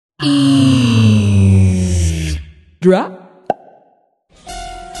Drop.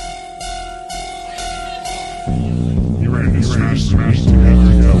 You ready to smash together?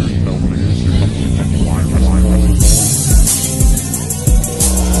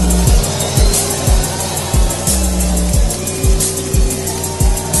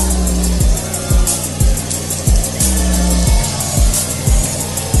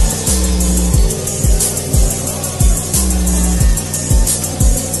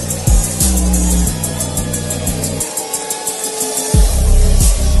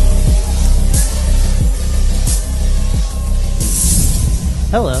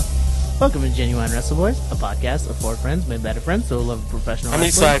 Hello. Welcome to Genuine Wrestle Boys, a podcast of four friends made better friends who love professional I'm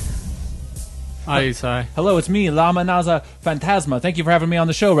wrestling. Isai. Hi, Isai. Hello, it's me, Lama Naza Phantasma. Thank you for having me on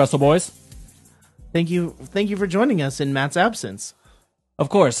the show, Wrestle Boys. Thank you for joining us in Matt's absence. Of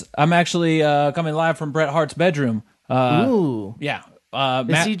course, I'm actually coming live from Bret Hart's bedroom. Ooh. Yeah. Is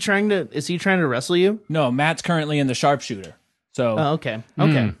Matt, he trying to wrestle you? no, Matt's currently in the sharpshooter. So, Oh, okay.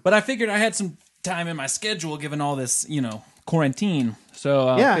 Okay. but I figured I had some time in my schedule given all this, quarantine.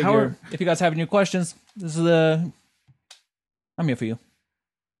 So, Yeah, figure if you guys have any questions, this is I'm here for you.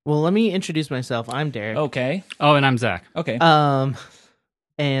 Well, let me introduce myself. I'm Derek. Okay. Oh, and I'm Zach. Okay.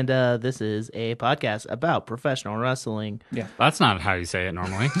 And this is a podcast about professional wrestling. That's not how you say it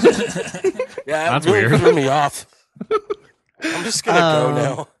normally. Yeah, That's that really weird. threw me off. I'm just gonna go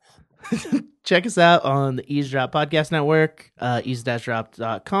now. Check us out on the Eavesdrop Podcast Network,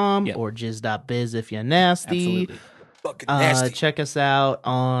 ease-drop.com, Yep. or jizz.biz if you're nasty. Absolutely. Fucking nasty. Check us out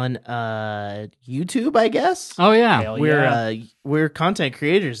on YouTube, I guess. Oh, yeah. Hell yeah. We're content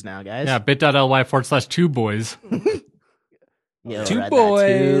creators now, guys. Yeah, bit.ly/2 boys. Yo, Two ride that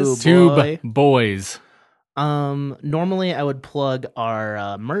boys. boy. Boys. Normally I would plug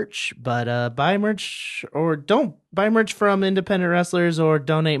our merch, but buy merch or don't buy merch from independent wrestlers or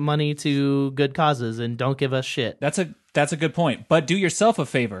donate money to good causes and don't give us shit. That's a good point. But do yourself a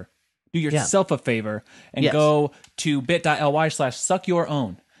favor. Do yourself a favor and Yes. go to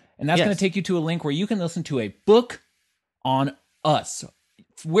bit.ly/suckyourown. And that's Yes. going to take you to a link where you can listen to a book on us.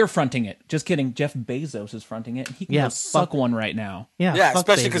 We're fronting it. Just kidding. Jeff Bezos is fronting it. He can Yeah, go suck fuck- one right now. Yeah, Yeah, fuck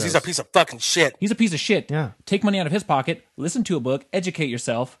especially because he's a Bezos. piece of fucking shit. He's a piece of shit. Yeah. Take money out of his pocket, listen to a book, educate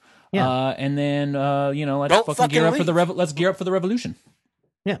yourself, Yeah. and then let's Don't fucking fucking gear up for leave. let's gear up for the revolution.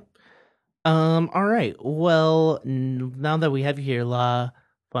 Yeah. All right. Well, now that we have you here, La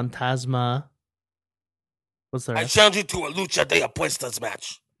Fantasma. What's the I rest? challenge you to a lucha de apuestas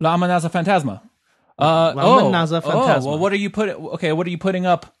match. La amenaza fantasma. La amenaza fantasma. Well, what are you putting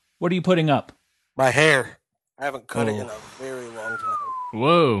up? What are you putting up? My hair. I haven't cut it Oh. in a very long time.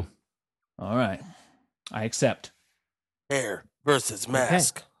 Whoa. All right. I accept. Hair versus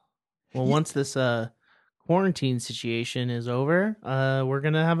mask. Well, once this quarantine situation is over, we're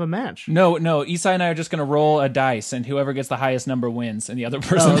gonna have a match. No, Isai and I are just going to roll a dice, and whoever gets the highest number wins, and the other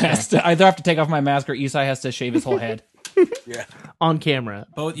person okay. has to either have to take off my mask or Isai has to shave his whole head. Yeah. On camera.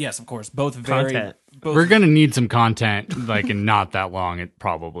 Both, yes, of course. Both very. Content. Both, We're going to need some content, like, in not that long,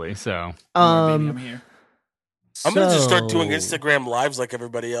 probably. So, baby, I'm here. I'm gonna just start so, doing Instagram lives like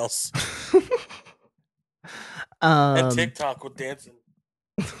everybody else. And TikTok with dancing.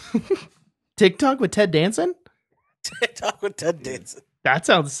 TikTok with Ted Danson? TikTok with Ted dancing. That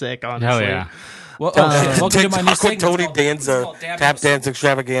sounds sick, honestly. hell yeah. Well, Uh, shit. Welcome to my new TikTok with segment. Tony It's Danza. called Dab Tap House. dance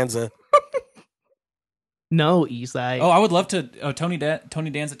extravaganza. No, Isai. Oh, I would love to. Tony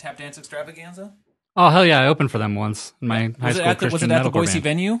Danza tap dance extravaganza. Oh, hell yeah. I opened for them once in my high Was it school at the Christian metalcore Boise band.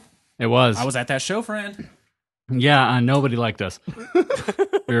 venue? It was. I was at that show, friend. Yeah, nobody liked us.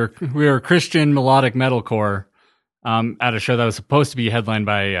 we were Christian melodic metalcore at a show that was supposed to be headlined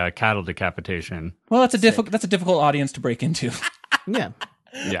by cattle decapitation. Well, that's a difficult audience to break into. Yeah.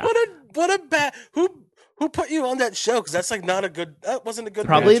 Yeah. What a bad who put you on that show? Because that's like not a good. That wasn't a good.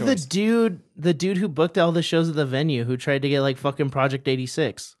 Probably band the choice. dude who booked all the shows at the venue who tried to get like fucking Project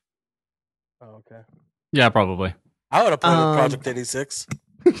 86. Oh, okay. Yeah, probably. I would have put in Project 86.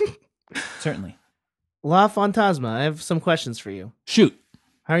 Certainly. La Fantasma, I have some questions for you. Shoot.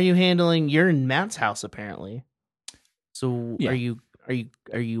 How are you handling? You're in Matt's house apparently. So Yeah. are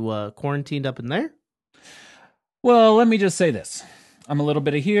you quarantined up in there? Well, let me just say this. I'm a little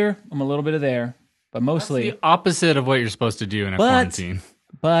bit of here. I'm a little bit of there. But mostly. The opposite of what you're supposed to do in a quarantine.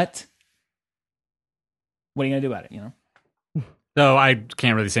 But what are you going to do about it, you know? So I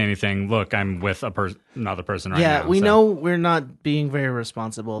can't really say anything. Look, I'm with another person right now. Yeah, we so. know we're not being very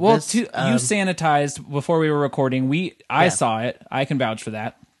responsible. Well, This, you sanitized before we were recording. I saw it. I can vouch for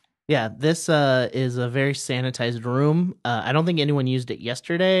that. Yeah, this is a very sanitized room. I don't think anyone used it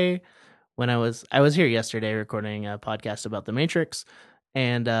yesterday when I was here yesterday recording a podcast about The Matrix,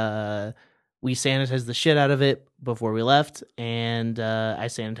 and we sanitized the shit out of it before we left, and I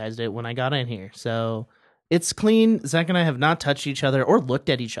sanitized it when I got in here. So it's clean. Zach and I have not touched each other or looked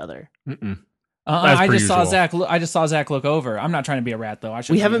at each other. Mm-mm. I per just saw usual. Zach. I just saw Zach look over. I'm not trying to be a rat though.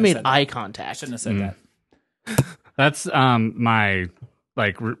 We haven't made eye I contact. shouldn't have said that. That's my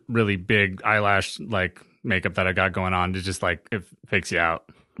like really big eyelash like makeup that I got going on. It's just like it fakes you out.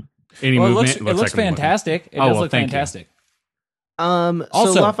 Any Well, movement it looks like I'm moving. fantastic. It Oh, does well, look thank you. fantastic. So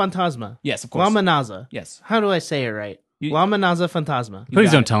Also- La Fantasma. Yes, of course. La Manaza. Yes. How do I say it right? You- La Manaza Fantasma. You Please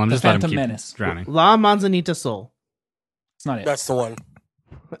got don't it. tell him. The Just let him Phantom keep Menace. drowning. La Manzanita Sol. It's not it. That's the one.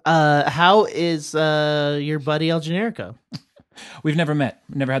 How is your buddy El Generico? We've never met.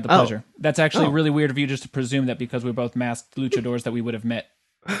 Never had the Oh. pleasure. That's actually Oh. really weird of you just to presume that because we're both masked luchadors that we would have met.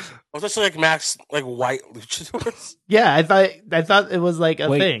 Especially like Max, like white luchadors. Yeah, I thought it was like a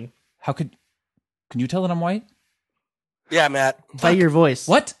Wait. thing How could? Can you tell that I'm white? Yeah, Matt. by your voice.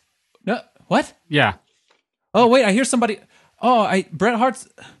 What? No. What? Yeah. Oh wait, I hear somebody. Oh, Bret Hart's.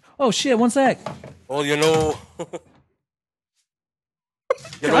 Oh shit! One sec. Well, you know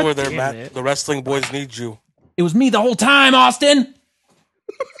where they're damn Matt. it. The wrestling boys need you. It was me the whole time, Austin.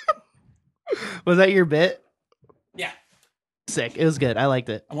 Was that your bit? Yeah. Sick. It was good. I liked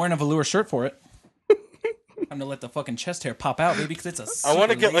it. I'm wearing a velour shirt for it. I'm gonna let the fucking chest hair pop out, baby, because it's a. I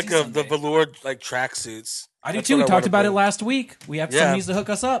want to super get like lazy the Sunday. velour like tracksuits. I do That's too. what We I talked wanna about it bring. last week. We have Yeah. someone needs to hook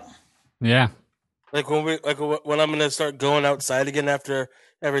us up. Yeah. Like when I'm gonna start going outside again after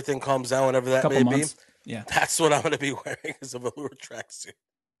everything calms down, whenever that Couple may months. be. Yeah, That's what I'm gonna be wearing is a velour tracksuit.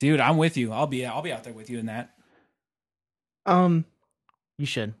 dude, I'm with you. I'll be out there with you in that. You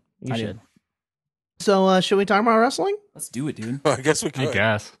should. You I do. should. So, should we talk about wrestling? Let's do it, dude. I guess we could. I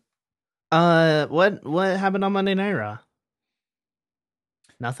guess. What happened on Monday Night Raw?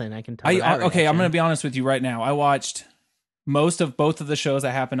 Nothing. I can tell. Okay, I'm gonna be honest with you right now. I watched most of both of the shows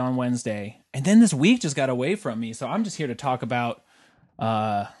that happened on Wednesday, and then this week just got away from me. So I'm just here to talk about.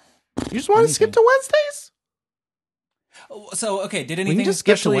 You just want to skip to Wednesdays? So okay, did can anything just skip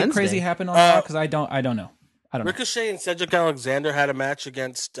to especially Wednesday. crazy happen on Raw? Because I don't know. Ricochet and Cedric Alexander had a match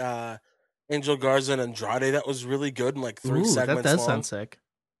against Angel Garza and Andrade that was really good and like 3 Ooh, segments that does long. sound sick.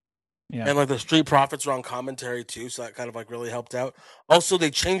 Yeah. And like the Street Profits were on commentary too, so that kind of like really helped out. Also, they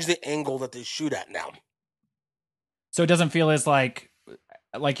changed the angle that they shoot at now. So it doesn't feel as like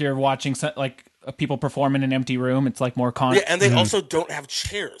you're watching like people perform in an empty room. It's like more Yeah, and they also don't have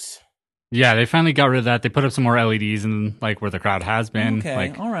chairs. Yeah, they finally got rid of that. They put up some more LEDs and like where the crowd has been. Okay,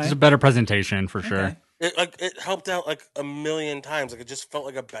 like, all right. It's a better presentation for sure. Okay. It helped out like a million times. Like it just felt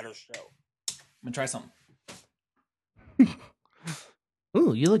like a better show. I'm gonna try something.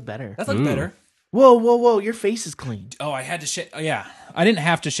 Ooh, you look better. That looks Ooh. better. Whoa! Your face is clean. Oh, I had to shave. Yeah, I didn't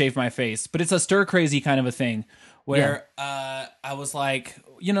have to shave my face, but it's a stir crazy kind of a thing where I was like,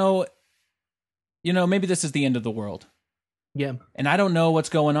 maybe this is the end of the world, Yeah. and I don't know what's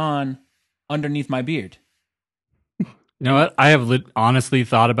going on underneath my beard. You know what? I have honestly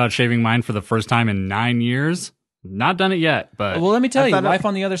thought about shaving mine for the first time in 9 years. Not done it yet, but Well, let me tell I you, thought life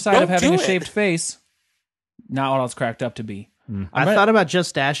on the other side Don't of having do a it. shaved face, not all it's cracked up to be. I ready- thought about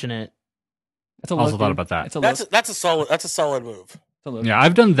just stashing it. It's a also look, thought dude. about that. It's a look. That's a solid move. It's a look. yeah,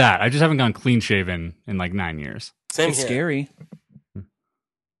 I've done that. I just haven't gone clean shaven in like 9 years. Same It's here. scary.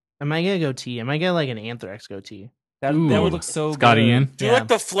 Am I gonna goatee? Am I gonna like an anthrax goatee? That Ooh, would look so Scotty good. in. Do you Yeah. like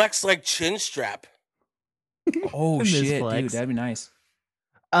the flex like chin strap? Oh Miss shit, Flex. dude, that'd be nice.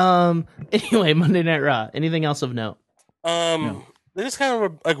 Anyway, Monday Night Raw. Anything else of note? They just kind of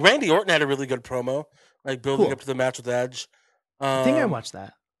were, like Randy Orton had a really good promo, like building Cool. up to the match with Edge. I think I watched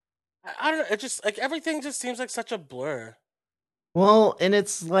that. I don't know. It just like everything just seems like such a blur. Well, and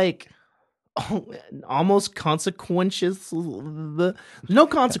it's like almost consequential. No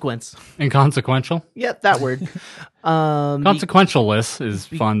consequence. Inconsequential. Yep, that word. Consequentialless is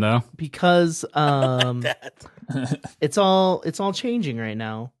fun though. Because That it's all changing right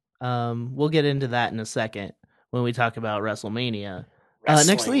now. We'll get into that in a second when we talk about WrestleMania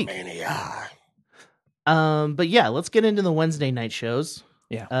next week. WrestleMania. But yeah, let's get into the Wednesday night shows.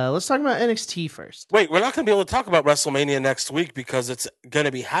 Yeah. Let's talk about NXT first. Wait, we're not going to be able to talk about WrestleMania next week because it's going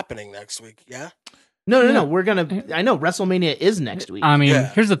to be happening next week. Yeah. No. We're gonna. I know WrestleMania is next week. I mean, Yeah.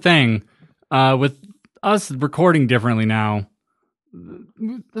 here's the thing. With us recording differently now,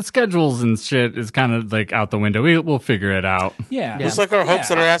 the schedules and shit is kind of like out the window. We'll figure it out. Yeah. Yeah. Just like our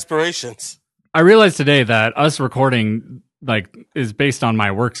hopes and our aspirations. I realized today that us recording like is based on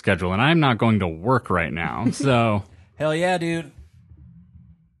my work schedule, and I'm not going to work right now. So Hell yeah, dude.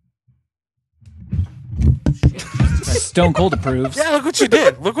 Stone Cold approves. Yeah, look what you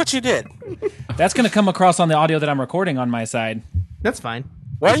did. Look what you did. That's going to come across on the audio that I'm recording on my side. That's fine.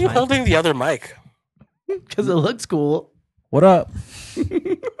 Why are you holding the other mic? Because it looks cool. What up?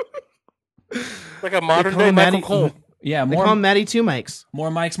 Like a modern call day him Michael Maddie- Cole. Yeah, They call him Matty Two Mics. more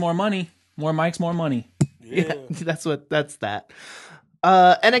mics, more money. More mics, more money. Yeah, that's that.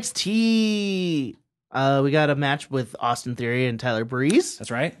 NXT. We got a match with Austin Theory and Tyler Breeze. That's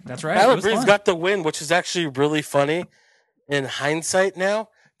right. That's right. Tyler It was Breeze fun. got the win, which is actually really funny in hindsight now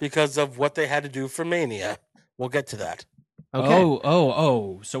because of what they had to do for Mania. We'll get to that. Okay.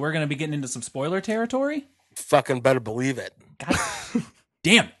 Oh. So we're gonna be getting into some spoiler territory. Fucking better believe it. God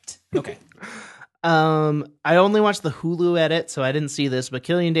damn it. Okay. I only watched the Hulu edit, so I didn't see this. But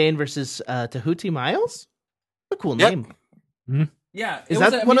Killian Dane versus Tahuti Miles. A cool Yep. name. Yeah, Is it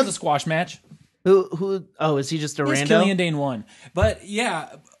was that a, one it of was a squash match. Who? Oh, is he just a Yes, rando? Killian Dane won, but yeah,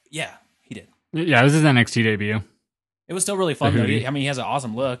 he did. Yeah, it was his NXT debut. It was still really fun though. Tahuti. I mean, he has an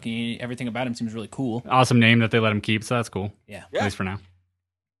awesome look. Everything about him seems really cool. Awesome name that they let him keep, so that's cool. Yeah. Yeah. At least for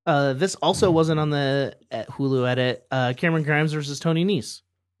now. This also wasn't on the Hulu edit. Cameron Grimes versus Tony Nese.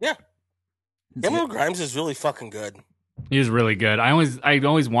 Yeah. Cameron Grimes is really fucking good. He was really good. I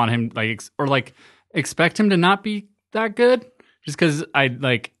always want him expect him to not be that good, just because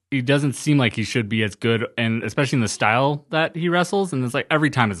he doesn't seem like he should be as good, and especially in the style that he wrestles. And it's like every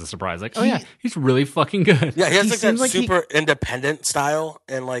time it's a surprise. Like, oh yeah, he's really fucking good. Yeah, he has He like that seems like super independent style,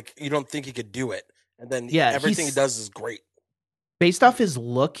 and like you don't think he could do it, and then everything he does is great. Based off his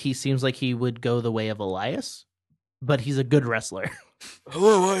look, he seems like he would go the way of Elias, but he's a good wrestler.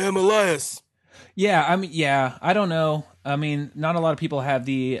 Hello, I am Elias. Yeah, I mean, I don't know. I mean, not a lot of people have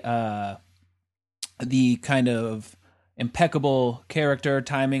the kind of impeccable character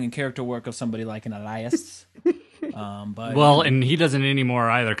timing and character work of somebody like an Elias. But Well, and he doesn't anymore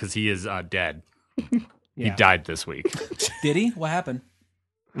either because he is dead. He yeah. died this week. Did he? What happened?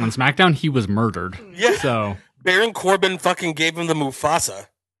 On SmackDown, he was murdered. Yeah. So Baron Corbin fucking gave him the Mufasa.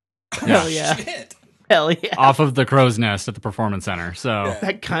 Hell yeah. Shit. Hell yeah. off of the Crow's Nest at the Performance Center. So Yeah.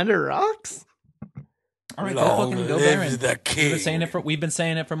 That kind of rocks. All right, go Long fucking go live Baron. the king. We've been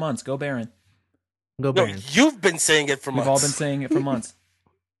saying it for months. Go Baron. Go No, Baron. you've been saying it for We've months. all been saying it for months.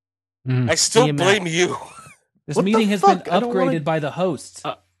 I still Me and blame Matt. you. This What the meeting has fuck? been I don't wanna- upgraded by the hosts.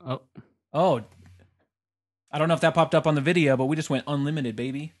 oh, Oh, I don't know if that popped up on the video, but we just went unlimited,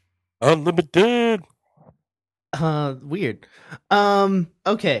 baby. Unlimited. Weird.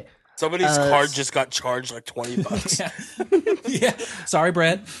 Okay. Somebody's card just got charged like $20. Yeah. Yeah. Sorry,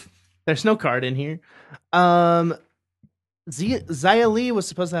 Brett. There's no card in here. Xia Li was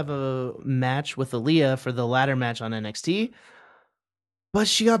supposed to have a match with Aaliyah for the ladder match on NXT, but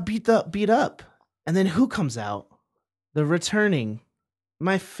she got beat up. And then who comes out? The returning,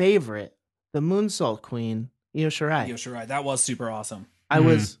 my favorite, the Moonsault Queen, Io Shirai. Yo, sure, right. That was super awesome. I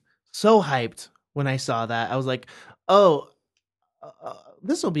was so hyped when I saw that. I was like, oh,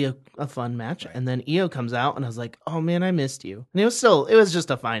 this will be a fun match. Right. And then Io comes out, and I was like, oh man, I missed you. And it was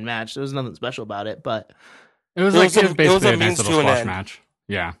just a fine match. There was nothing special about it, but it was It like was a- it was basically it was a a nice means little to an squash end. match.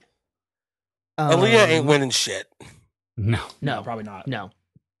 Yeah. Aaliyah ain't um, winning shit. No. No, probably not. no.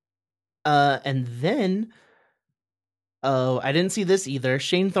 And then, I didn't see this either.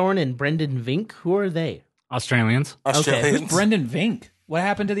 Shane Thorne and Brendan Vink. Who are they? Australians. Australians. Who's Brendan Vink? What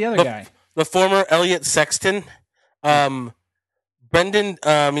happened to the other Oh. guy? The former Elliot Sexton. Shane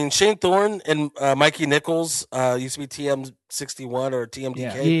Thorne and Mikey Nichols used to be TM61 or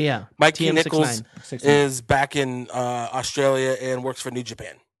TMDK. Yeah. Mikey TM69. Nichols 16. is back in Australia and works for New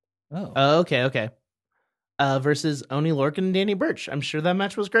Japan. Oh. Oh, okay. Versus Oni Lorcan and Danny Burch. I'm sure that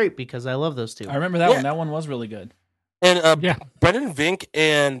match was great because I love those two. I remember that Yeah. one. That one was really good. And Yeah. Brendan Vink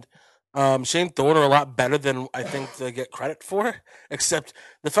and Shane Thorne are a lot better than I think they get credit for. Except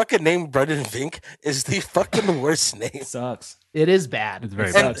the fucking name Brendan Vink is the fucking worst name. It sucks. It is bad. It's very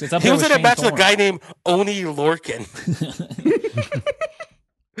It bad. sucks. It's up He there was with in a Shane match with a Thorne. guy named Oni Lorcan.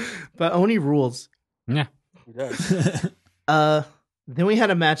 But Oni rules. Yeah. He does. Then we had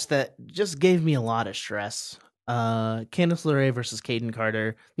a match that just gave me a lot of stress. Candice LeRae versus Caden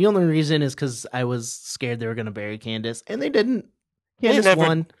Carter. The only reason is because I was scared they were going to bury Candice, and they didn't. Candice never-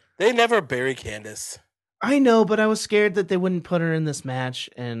 won. They never bury Candace. I know, but I was scared that they wouldn't put her in this match,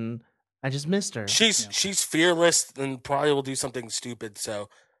 and I just missed her. She's fearless and probably will do something stupid. So,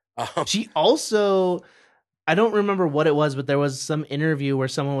 She also, I don't remember what it was, but there was some interview where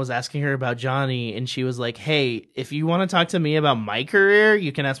someone was asking her about Johnny, and she was like, "Hey, if you want to talk to me about my career,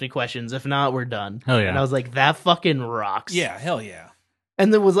 you can ask me questions. If not, we're done." Hell yeah. And I was like, "That fucking rocks." Yeah, hell yeah.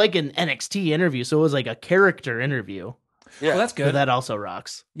 And there was like an NXT interview, so it was like a character interview. yeah. Well, that's So good. that also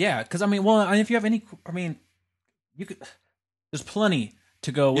rocks. Yeah, because I mean, well, if you have any, I mean, you could. There's plenty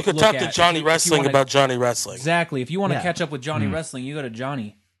to go. You could look talk at to Johnny if you Wrestling wanna- about Johnny Wrestling. Exactly. If you want to Yeah. catch up with Johnny Wrestling, you go to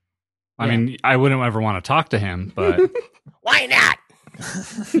Johnny. I mean, I wouldn't ever want to talk to him, but Why not?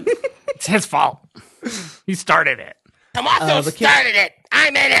 it's his fault. He started it. Tommaso but started it.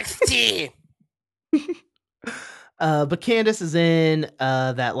 I'm NXT. But Candace is in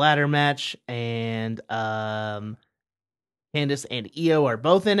that ladder match, and Candace and Io are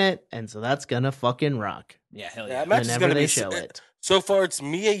both in it, and so that's gonna fucking rock. Yeah, hell Yeah, yeah. that match is Whenever gonna they be show it. So far, it's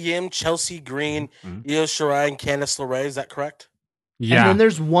Mia Yim, Chelsea Green, Io Shirai, and Candice LeRae. Is that correct? Yeah. And then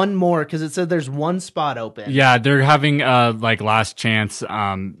there's one more because it said there's one spot open. Yeah, they're having like last chance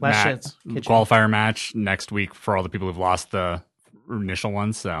chance kitchen. qualifier match next week for all the people who've lost the initial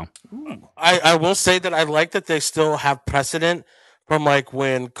ones. So I will say that I like that they still have precedent from like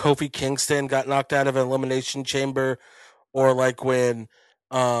when Kofi Kingston got knocked out of an elimination chamber, or like when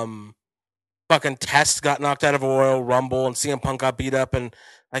fucking Test got knocked out of a Royal Rumble and CM Punk got beat up, and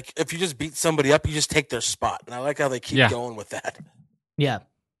like if you just beat somebody up, you just take their spot. And I like how they keep going with that. Yeah.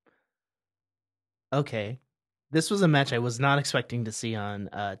 Okay. This was a match I was not expecting to see on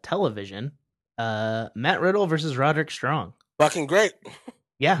television. Matt Riddle versus Roderick Strong. Fucking great.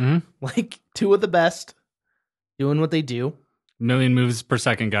 Yeah. Mhm. Like two of the best doing what they do. million moves per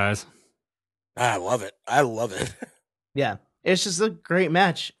second, guys. I love it. I love it. Yeah. It's just a great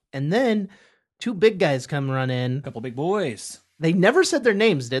match. And then two big guys come run in. Couple big boys. They never said their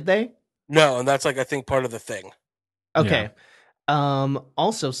names, did they? No, and that's like I think part of the thing. Okay.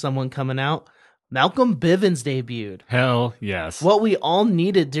 Also someone coming out. Malcolm Bivens debuted. Hell yes. What we all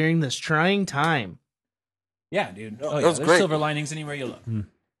needed during this trying time. Yeah, dude. No, Oh, that yeah. was There's great. silver linings anywhere you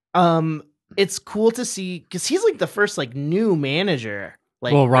look. It's cool to see because he's like the first like new manager.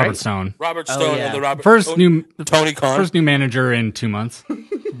 Like well, Robert right? Stone, Robert Oh, Stone yeah. and the Robert first Tony Khan. first new manager in 2 months.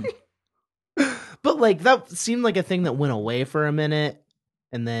 But like that seemed like a thing that went away for a minute,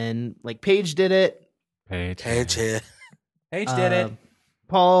 and then like Paige did it. Page. Paige here. Paige did it.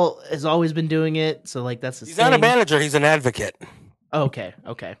 Paul has always been doing it, so like that's his He's thing. not a manager. He's an advocate. Okay.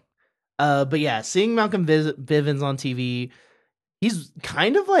 But yeah, seeing Malcolm Bivens on TV, he's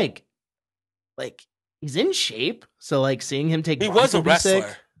kind of like he's in shape. So like seeing him take He bumps was a would be sick.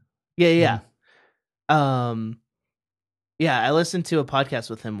 wrestler. Yeah. Yeah, I listened to a podcast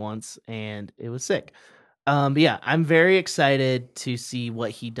with him once and it was sick. But yeah, I'm very excited to see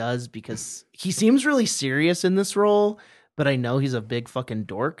what he does because he seems really serious in this role, but I know he's a big fucking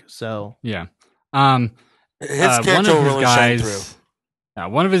dork. So Yeah. His One character of will his really shine through. guys. Yeah,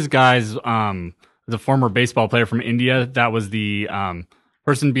 one of his guys, the former baseball player from India. That was the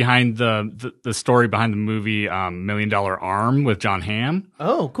person behind the story behind the movie $1 Million Arm with John Hamm,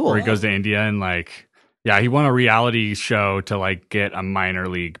 oh, cool. where he goes to India and like, yeah, he won a reality show to like get a minor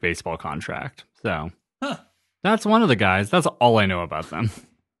league baseball contract. So that's one of the guys. That's all I know about them.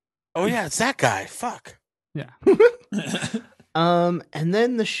 Oh yeah, it's that guy. Fuck. Yeah. And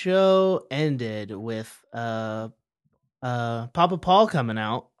then the show ended with Papa Paul coming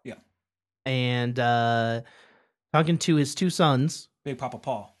out. Yeah. And talking to his two sons Big Papa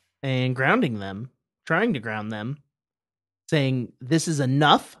Paul. and grounding them, trying to ground them, saying, "This is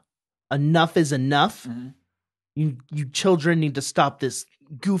enough. Enough is enough. Mhm. You children need to stop this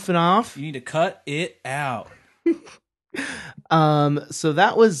goofing off." You need to cut it out. So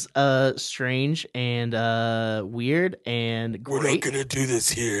that was strange and weird and We're great. not gonna do this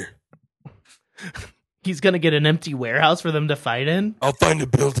here. He's gonna get an empty warehouse for them to fight in. I'll find a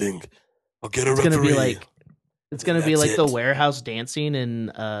building. I'll get a It's referee. gonna be like That's the it. warehouse dancing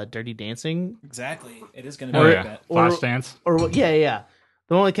in Dirty Dancing, Exactly. It is going to Oh be yeah. like that. Or- Flashdance. or yeah.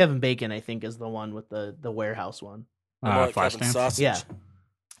 The one with Kevin Bacon, I think, is the one with the warehouse one. More like Kevin Flashdance. Sausage. Yeah.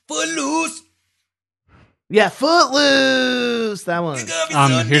 Footloose. Yeah, Footloose. That one.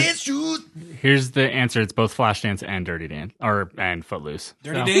 Here's the answer. It's both Flashdance and Dirty Dan and Footloose.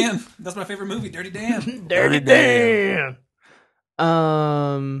 Dirty So, Dan. That's my favorite movie. Dirty Dan. Dirty Dan.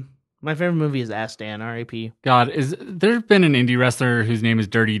 My favorite movie is Ass Dan. R.I.P. God, is there been an indie wrestler whose name is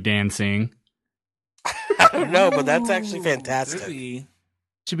Dirty Dancing? I don't know, but that's actually Ooh, fantastic. groovy.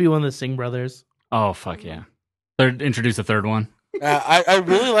 Should be one of the Singh brothers. Oh fuck yeah! Introduce a third one. I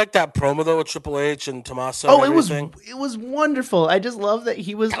really like that promo though with Triple H and Tommaso. Oh, and it was everything. wonderful. I just love that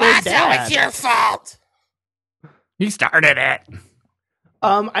he was their dad. It's your fault. He started it.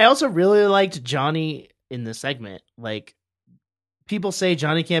 I also really liked Johnny in the segment. Like, people say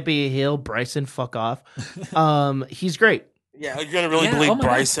Johnny can't be a heel. Bryson, fuck off. He's great. Yeah, you're gonna really Yeah, believe oh my God.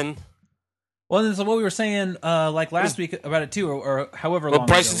 Bryson. Well, this is what we were saying like last week about it too, or however Well, long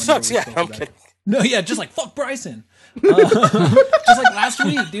Bryson ago, whenever sucks. we Yeah, spoke I'm about kidding. it. No, yeah, just like fuck Bryson. Just like last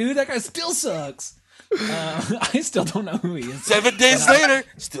week, dude. That guy still sucks. I still don't know who he is. 7 days later,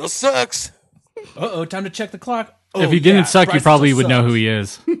 still sucks. Time to check the clock. If he didn't suck, you Bryce probably still would know sucks. who he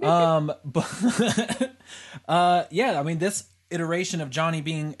is. But yeah, I mean, this iteration of Johnny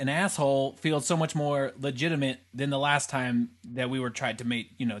being an asshole feels so much more legitimate than the last time that we were tried to make,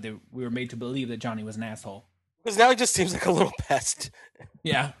 we were made to believe that Johnny was an asshole. Because now he just seems like a little pest.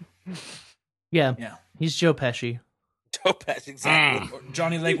 Yeah. Yeah. Yeah. He's Joe Pesci. Joe Pest, exactly. Or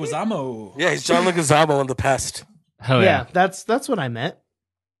Johnny Leguizamo. Yeah, he's John Leguizamo in The Pest. Hell Yeah, yeah. that's what I meant.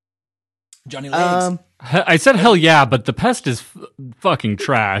 Johnny Legs. I said hell yeah, but The Pest is fucking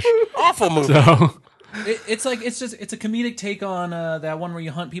trash. Awful movie. So It's a comedic take on that one where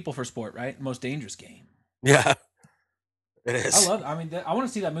you hunt people for sport, right? Most Dangerous Game. Yeah, it is. I want to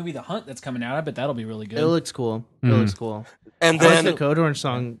see that movie, The Hunt, that's coming out. I bet that'll be really good. It looks cool. It Mhm. looks cool. And I like then the Code Orange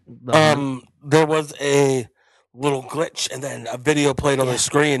song. The Hunt. there was a little glitch, and then a video played on the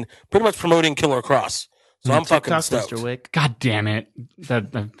screen, pretty much promoting Killer Cross. So I'm fucking TikTok, stoked. Mr. Wick. God damn it.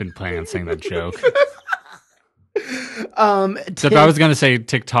 I've been planning on saying that joke. Except I was gonna say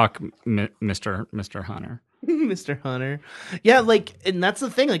TikTok Mr. Hunter. Mr. Hunter. Yeah, and that's the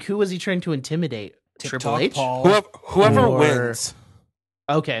thing. Like, who was he trying to intimidate? Triple TikTok H. Paul. Whoever Or- wins.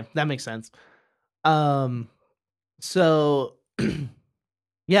 Okay, that makes sense. So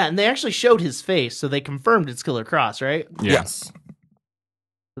yeah, and they actually showed his face, so they confirmed it's Killer Cross, right? Yeah. Yes. So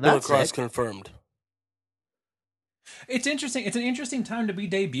Killer that's Cross sick. confirmed. It's interesting. It's an interesting time to be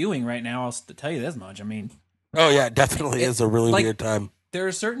debuting right now. I'll tell you this much. I mean, Oh, yeah, it definitely is a really weird time. there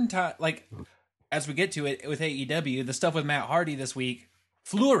are certain times, as we get to it with AEW, the stuff with Matt Hardy this week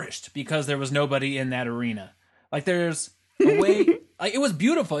flourished because there was nobody in that arena. There's a way. It was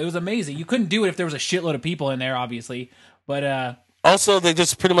beautiful. It was amazing. You couldn't do it if there was a shitload of people in there, obviously. But Also, they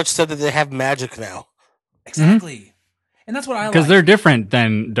just pretty much said that they have magic now. exactly, and that's what I Because like. they're different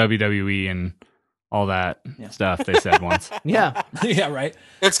than WWE and all that stuff they said once. Yeah. Yeah, right.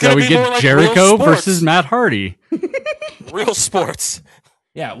 It's So going to we be more get like Jericho real sports. versus Matt Hardy. Real sports.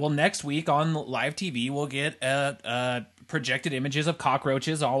 Yeah. Well, next week on live TV, we'll get projected images of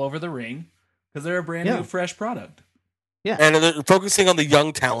cockroaches all over the ring because they're a brand Yeah. new, fresh product. And they're focusing on the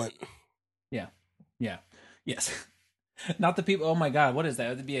young talent. Yeah. Yeah. Yes. Not the people. Oh my God. What is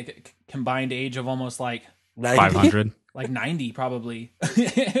that? It'd be a combined age of almost 90. 500. 90 probably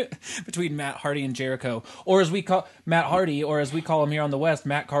between Matt Hardy and Jericho, or as we call Matt Hardy, or as we call him here on the West,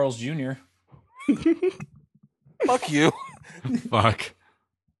 Matt Carl's Jr. Fuck you. Fuck.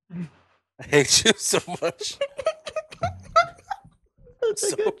 I hate you so much. That's a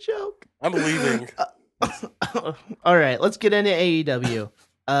So- good joke. I'm leaving. All right, let's get into AEW.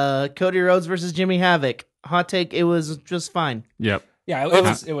 Cody Rhodes versus Jimmy Havoc. Hot take, it was just fine. Yep. Yeah,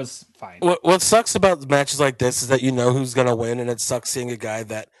 it was fine. What sucks about matches like this is that you know who's going to win, and it sucks seeing a guy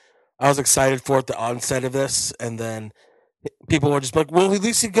that I was excited for at the onset of this, and then people were just like, well, at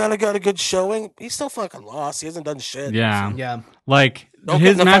least he got a good showing. He still fucking lost. He hasn't done shit. Yeah. Yeah. Like Don't get in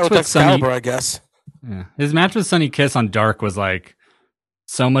his the fight match with with Sonny. Excalibur, I guess. Yeah. His match with Sonny Kiss on Dark was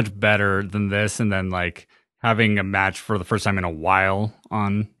so much better than this, and then having a match for the first time in a while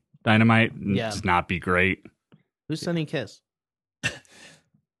on Dynamite does not be great. Who's Sonny Kiss?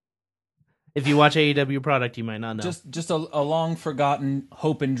 If you watch AEW product, you might not know. Just a long forgotten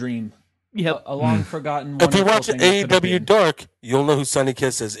hope and dream. Yep. A long forgotten. If you wonderful watch thing that could have AEW been. Dark, you'll know who Sonny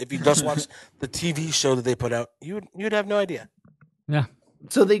Kiss is. If you just watch the TV show that they put out, you'd have no idea. Yeah.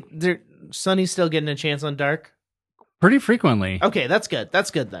 So they're Sonny's still getting a chance on Dark. Pretty frequently. Okay, that's good.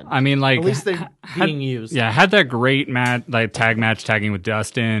 That's good then. I mean, At least they're being used. Yeah, had that great match, tag match tagging with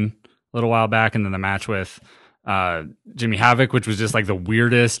Dustin a little while back, and then the match with Jimmy Havoc, which was just the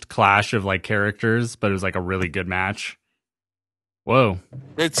weirdest clash of characters, but it was a really good match. Whoa.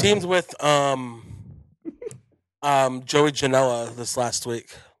 They teamed with Joey Janela this last week.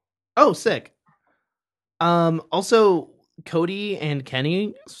 Oh, sick. Also, Cody and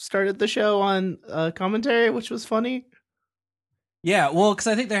Kenny started the show on commentary, which was funny. Yeah, well, because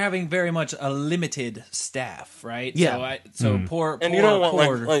I think they're having very much a limited staff, right? Yeah. So poor, And you don't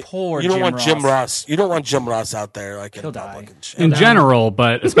want poor you don't want Jim Ross. Ross. You don't want Jim Ross out there in He'll die. public and shit. In general,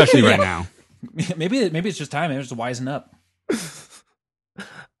 but especially right now. Maybe it's just time. Maybe it's just wisen up.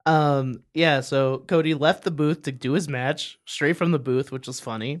 Yeah, so Cody left the booth to do his match straight from the booth, which was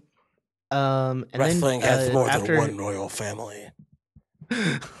funny. And Wrestling then has more after, than one royal family.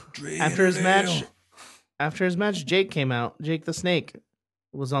 after his match, Jake came out. Jake the Snake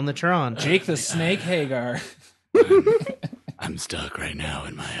was on the Tron. Jake the Snake Hagar. I'm stuck right now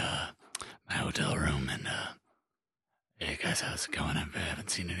in my hotel room, and hey guys, how's it going? I haven't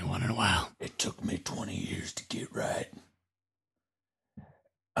seen anyone in a while. It took me 20 years to get right.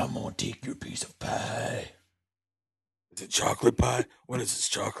 I'm gonna take your piece of pie. Is it chocolate pie? What is this,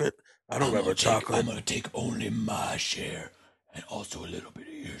 chocolate? I don't remember chocolate. I'm gonna take only my share and also a little bit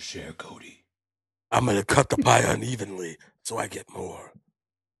of your share, Cody. I'm going to cut the pie unevenly so I get more.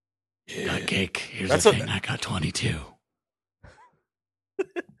 Yeah. Cake. Here's That's the a- thing. I got 22.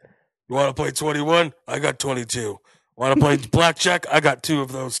 You want to play 21? I got 22. Want to play blackjack? I got 2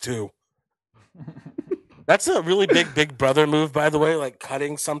 of those too. That's a really big brother move, by the way, like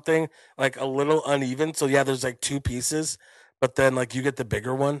cutting something like a little uneven. So yeah, there's like 2 pieces, but then like you get the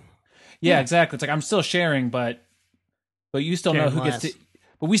bigger one. Yeah, exactly. It's like I'm still sharing, but you still know Sharing who gets less. to.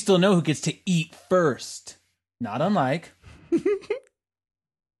 But we still know who gets to eat first. Not unlike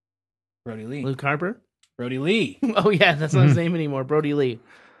Brody Lee. Luke Harper. Brody Lee. Oh yeah, that's not his name anymore. Brody Lee.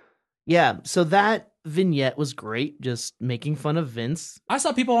 Yeah, so that vignette was great, just making fun of Vince. I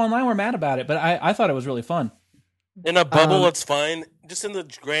saw people online were mad about it, but I thought it was really fun. In a bubble, Um, it's fine. Just in the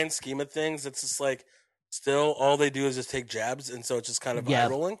grand scheme of things, it's just like still all they do is just take jabs, and so it's just kind of Yeah. eye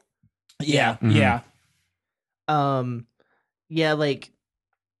rolling. Yeah, Mhm. yeah. Yeah, like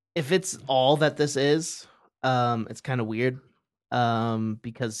if it's all that this is, it's kind of weird.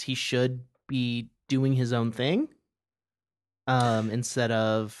 Because he should be doing his own thing. Instead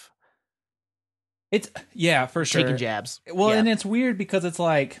of It's for sure. taking jabs. Well, Yeah. and it's weird because it's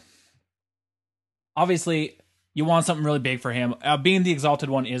like, obviously, you want something really big for him. Being the Exalted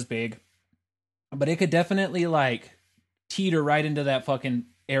One is big, but it could definitely like teeter right into that fucking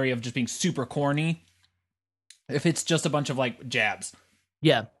area of just being super corny. If it's just a bunch of like jabs,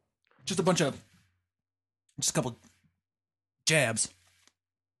 Yeah. just a couple jabs.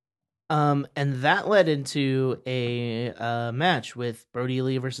 And that led into a match with Brody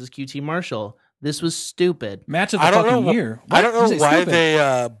Lee versus QT Marshall. This was stupid. Match of the I don't fucking know. year. I don't What? You know say why stupid.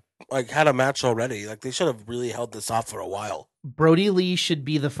 they like had a match already. Like they should have really held this off for a while. Brody Lee should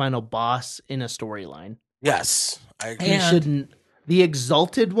be the final boss in a storyline. Yes, I agree. He And- shouldn't. The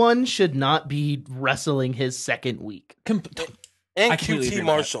Exalted One should not be wrestling his second week. Com- And I completely agree QT with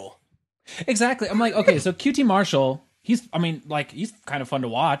Marshall. Exactly. I'm like, okay, so QT Marshall, he's kind of fun to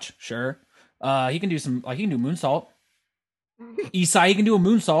watch, sure. He can do he can do moonsault. Isai, he can do a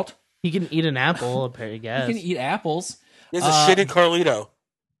moonsault. He can eat an apple, I guess. He can eat apples. He's a shitty Carlito.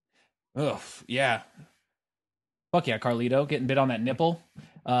 Ugh, yeah. Fuck yeah, Carlito, getting bit on that nipple.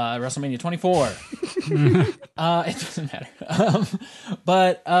 WrestleMania 24. It doesn't matter.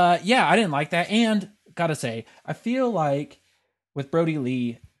 But yeah, I didn't like that. And gotta say, I feel like with Brody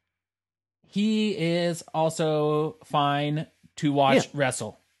Lee, he is also fine to watch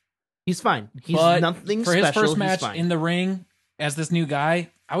wrestle. He's fine. He's But nothing for special. his first He's match fine. in the ring as this new guy,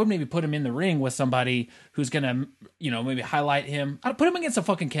 I would maybe put him in the ring with somebody who's gonna, maybe highlight him. I'd put him against a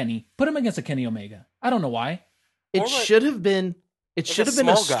fucking Kenny. Put him against a Kenny Omega. I don't know why. It Or like- should have been. It should have been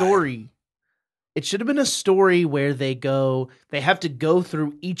a small guy. story. It should have been a story where they have to go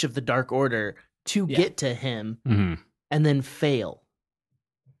through each of the Dark Order to Yeah. get to him, Mhm. and then fail.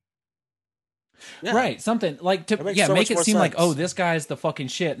 Yeah. Right, something like That makes make so much it more seem like, sense. oh, this guy's the fucking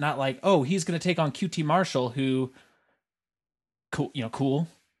shit, not like, oh, he's gonna take on QT Marshall, who, cool,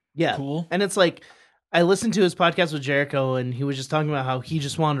 Yeah, cool. and it's like I listened to his podcast with Jericho, and he was just talking about how he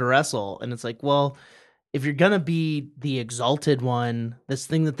just wanted to wrestle, and it's like, well, if you're gonna be the Exalted One, this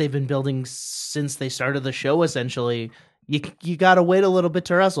thing that they've been building since they started the show, essentially, you gotta wait a little bit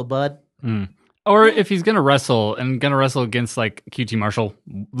to wrestle, bud. Or if he's gonna wrestle against like QT Marshall,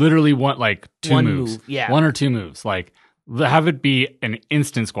 literally want like two One moves, move, yeah. one or two moves, like have it be an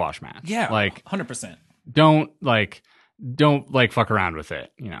instant squash match. Yeah, like 100%. don't fuck around with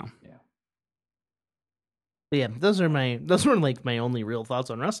it. But yeah, those were like my only real thoughts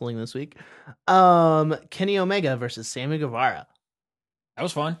on wrestling this week. Kenny Omega versus Sammy Guevara. That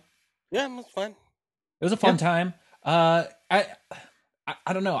was fun. Yeah, that's fine. It was a fun time. I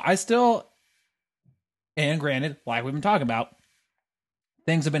don't know. I still, and granted, like we've been talking about,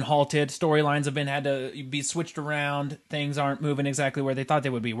 things have been halted. Storylines have been had to be switched around. Things aren't moving exactly where they thought they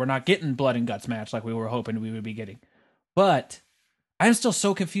would be. We're not getting blood and guts match like we were hoping we would be getting. But I'm still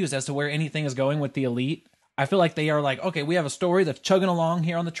so confused as to where anything is going with the Elite. I feel like they are like, okay, we have a story that's chugging along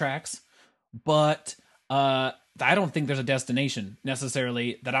here on the tracks, but I don't think there's a destination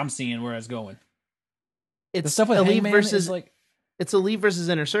necessarily that I'm seeing where it's going. It's The stuff with Elite Hangman versus is like, it's Elite versus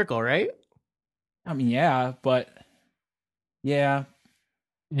Inner Circle, right? I mean, yeah, but yeah.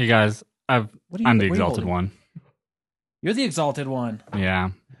 Hey guys, What are you- I'm the what are you exalted holding? one. You're the exalted one.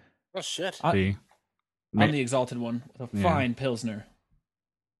 Yeah. Oh shit. See, I'm the exalted one with a Yeah. fine pilsner.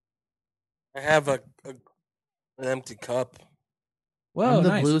 I have an empty cup. Whoa, I'm the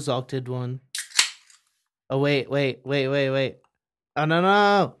nice. Blue Exalted one. Oh wait. Oh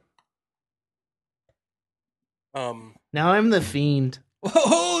no! Um, Now I'm the Fiend.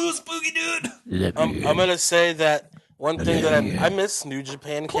 Oh, spooky dude! I'm gonna say that one thing that I miss New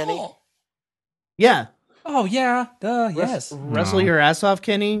Japan, Kenny. Cool. Yeah, Oh yeah, yes. wrestle No. your ass off,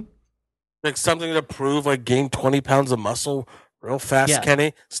 Kenny. Like something to prove, like gain 20 pounds of muscle real fast, Yeah.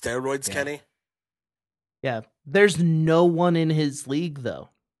 Kenny. Steroids, Yeah. Kenny. Yeah, there's no one in his league though.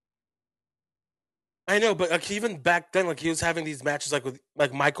 I know, but like even back then, like he was having these matches like with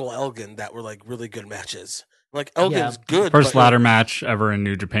like Michael Elgin that were like really good matches. Like Elgin's good. First but, ladder match ever in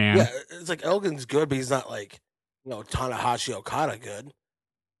New Japan. Yeah, it's like Elgin's good, but he's not like Tanahashi Okada good.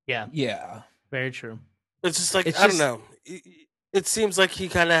 Yeah, Yeah. very true. It's just like It's I just- don't know. It seems like he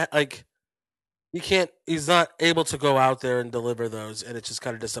kind of like he's not able to go out there and deliver those, and it's just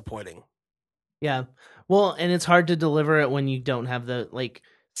kind of disappointing. Yeah, well, and it's hard to deliver it when you don't have the like.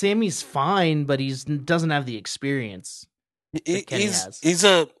 Sammy's fine, but he doesn't have the experience. that Kenny has.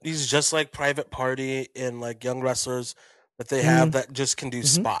 He's just like Private Party and like young wrestlers that they have that just can do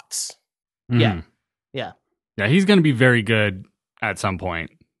spots. Yeah. Mhm. Yeah. Yeah, he's going to be very good at some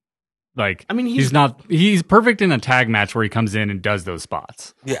point. Like, I mean, he's perfect in a tag match where he comes in and does those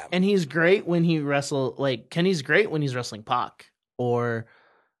spots. Yeah, and he's great when he Kenny's great when he's wrestling Pac or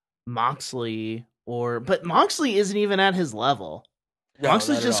Moxley but Moxley isn't even at his level. No,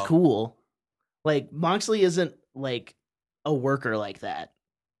 Moxley's not at just all. cool. Like Moxley isn't like a worker like that.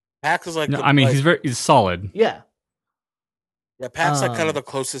 Pac is like No, I mean, he's solid. Yeah. yeah. Pac's like kind um, of the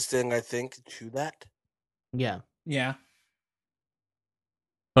closest thing I think to that. Yeah. Yeah.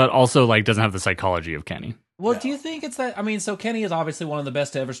 But also, like, doesn't have the psychology of Kenny. Well, No. do you think it's that? I mean, so Kenny is obviously one of the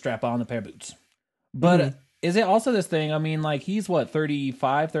best to ever strap on the pair of boots. But is it also this thing? I mean, like, he's what,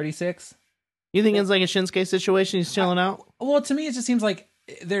 35, 36? You think it's like a Shinsuke situation? He's chilling out. Well, to me, it just seems like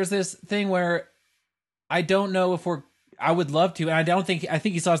there's this thing where I don't know if I would love to, and I think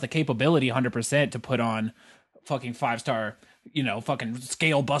he still has the capability 100% to put on fucking 5-star, fucking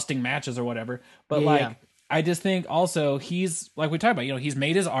scale busting matches or whatever. But Yeah. I just think also he's like we talked about, he's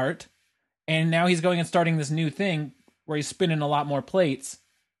made his art, and now he's going and starting this new thing where he's spinning a lot more plates.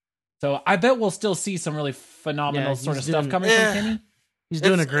 So I bet we'll still see some really phenomenal Yeah, sort of he's stuff doing- coming Yeah. from Kenny. He's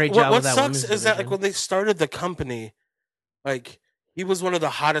doing a great job What with that sucks women's is that like division. when they started the company, like he was one of the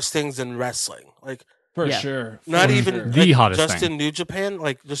hottest things in wrestling. Like For Yeah. sure. not For even sure. The like, hottest just thing. in New Japan,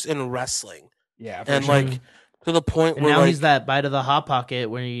 like just in wrestling, Yeah, for and sure. like to the point And where now like he's that bite of the hot pocket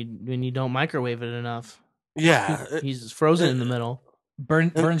when you don't microwave it enough. yeah, He's frozen in the middle.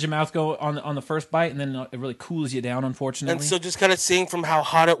 burns your mouth go on the first bite, and then it really cools you down, unfortunately. and so just kind of seeing from how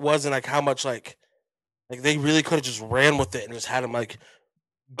hot it was and like how much like they really could have just ran with it and just had him like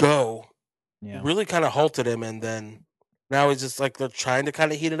go, yeah. really kind of halted him, and then now he's just like they're trying to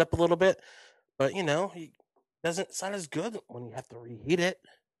kind of heat it up a little bit, but he doesn't. It's not as good when you have to reheat it.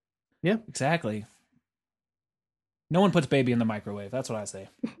 Exactly. No one puts baby in the microwave. That's what I say.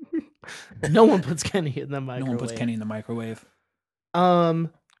 No one puts Kenny in the microwave. No one puts Kenny in the microwave.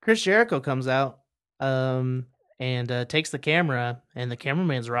 Chris Jericho comes out, and takes the camera, and the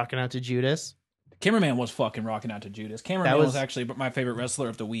cameraman's rocking out to Judas. Cameraman was fucking rocking out to Judas. Cameraman That was was- actually my favorite wrestler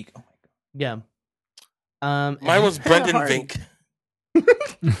of the week. Oh my god. Yeah. Mine was Brendan Hardy. Vink.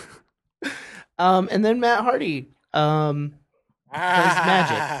 And then Matt Hardy.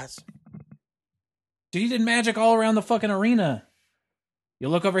 Magic. Dude, he did magic all around the fucking arena. You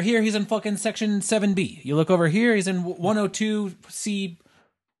look over here, he's in fucking section 7B. You look over here, he's in 102C8.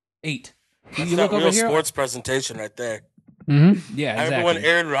 That's You not look over real here. sports presentation right there. Mm-hmm. Yeah, I exactly. remember when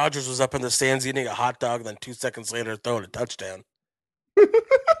Aaron Rodgers was up in the stands eating a hot dog, then 2 seconds later throwing a touchdown.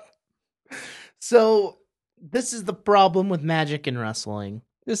 So this is the problem with magic in wrestling.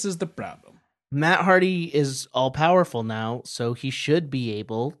 This is the problem. Matt Hardy is all powerful now, so he should be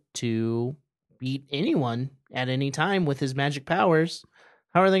able to beat anyone at any time with his magic powers.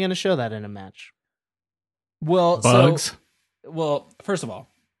 How are they going to show that in a match? Well, Bugs. first of all,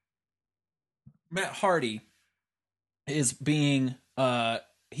 Matt Hardy is being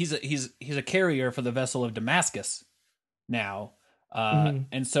he's a carrier for the vessel of Damascus now.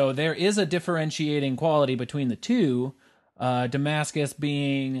 And so there is a differentiating quality between the two. Damascus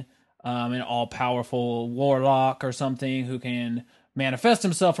being an all-powerful warlock or something who can manifest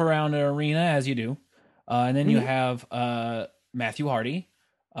himself around an arena, as you do. And then you have Matthew Hardy,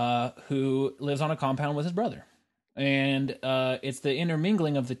 who lives on a compound with his brother. And it's the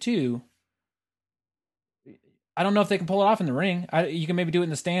intermingling of the two. I don't know if they can pull it off in the ring. You can maybe do it in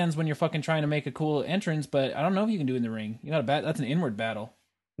the stands when you're fucking trying to make a cool entrance, but I don't know if you can do it in the ring. You got that's an inward battle.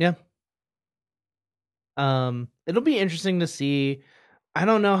 Yeah. It'll be interesting to see. I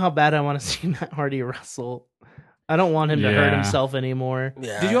don't know how bad I want to see Matt Hardy wrestle. I don't want him to hurt Yeah. himself anymore.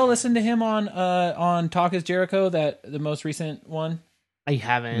 Yeah. Did you all listen to him on Talk is Jericho, the most recent one? I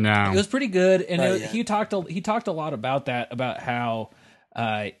haven't. It No. was pretty good, and Not yet. he talked a lot about that, about how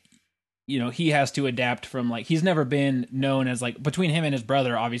he has to adapt from, like, he's never been known as, like, between him and his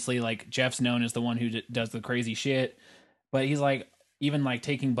brother, obviously, like, Jeff's known as the one who does the crazy shit, but he's like, even like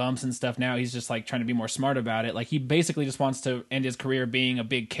taking bumps and stuff now, he's just like trying to be more smart about it. Like, he basically just wants to end his career being a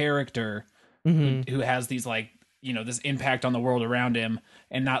big character who has these, like, this impact on the world around him,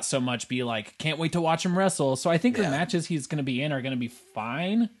 and not so much be like, can't wait to watch him wrestle. So I think the matches he's going to be in are going to be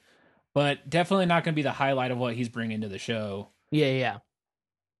fine, but definitely not going to be the highlight of what he's bringing to the show. Yeah.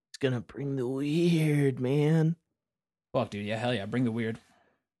 It's gonna bring the weird, man. Fuck, dude. Yeah, hell yeah. Bring the weird.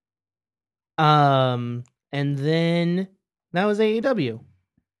 And then that was AEW.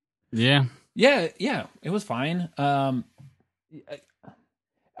 Yeah. Yeah. It was fine. I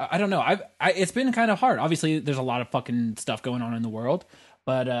don't know. It's been kind of hard. Obviously, there's a lot of fucking stuff going on in the world,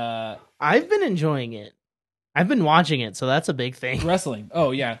 but I've been enjoying it. I've been watching it, so that's a big thing. wrestling.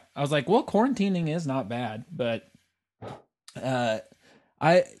 Oh yeah, I was like, well, quarantining is not bad, but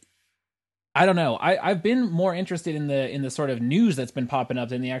I don't know. I've been more interested in the sort of news that's been popping up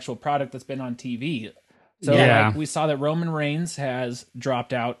than the actual product that's been on TV. So Yeah. like, we saw that Roman Reigns has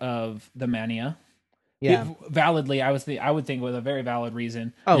dropped out of the Mania. Yeah. Validly, I would think with a very valid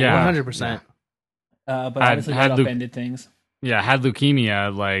reason. Oh, Yeah. 100%. But obviously had that Luke- upended things Yeah. Had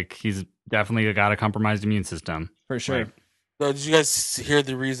leukemia. Like, he's definitely got a compromised immune system. for sure. Right. So did you guys hear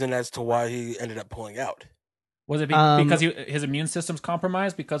the reason as to why he ended up pulling out? Was it Um, because his immune system's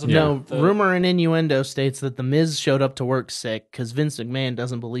compromised because of No, the rumor and innuendo states that The Miz showed up to work sick because Vince McMahon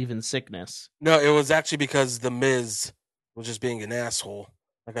doesn't believe in sickness. No, it was actually because the Miz was just being an asshole.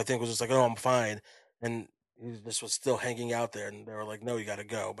 Like, I think was just like, oh, I'm fine, and he just was still hanging out there, and they were like, no, you got to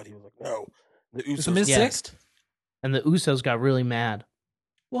go, but he was like, no. The Is Usos the Miz Yeah. sick? next. And the Usos got really mad.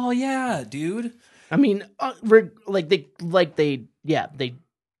 Well, yeah, dude. I mean, they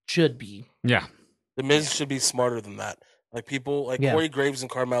should be. Yeah. The Miz should be smarter than that. Like, people like Yeah. Corey Graves and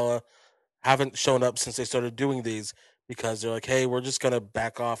Carmella haven't shown up since they started doing these because they're like, hey, we're just gonna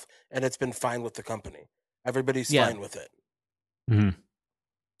back off, and it's been fine with the company. Everybody's Yeah. fine with it.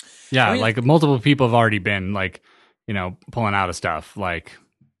 Yeah. I mean- like, multiple people have already been, like, pulling out of stuff. Like,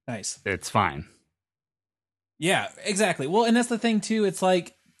 Nice. it's fine. Yeah, exactly. Well, and that's the thing too. It's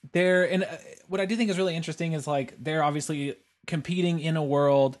like what I do think is really interesting is, like, they're obviously competing in a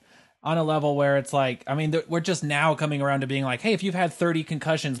world on a level where it's like, I mean, we're just now coming around to being like, hey, if you've had 30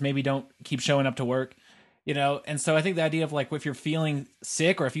 concussions, maybe don't keep showing up to work, And so I think the idea of, like, if you're feeling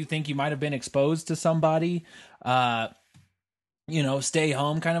sick or if you think you might have been exposed to somebody, stay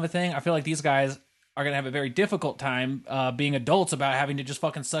home kind of a thing. I feel like these guys are going to have a very difficult time being adults about having to just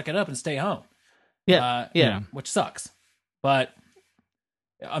fucking suck it up and stay home. Yeah. Which sucks. But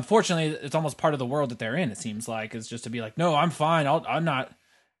unfortunately, it's almost part of the world that they're in, it seems like, is just to be like, no, I'm fine. I'm not.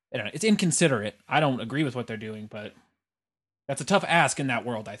 It's inconsiderate. I don't agree with what they're doing, but that's a tough ask in that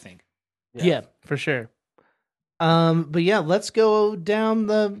world, I think. Yeah, for sure. But yeah, let's go down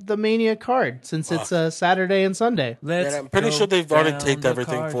the Mania card since it's Saturday and Sunday. Let's And I'm pretty go sure they've already down taped the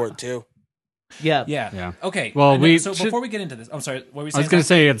everything card. for it too. Yeah. Yeah. Okay. Well, and then- we so should- before we get into this, I'm sorry. What were we I saying? was going to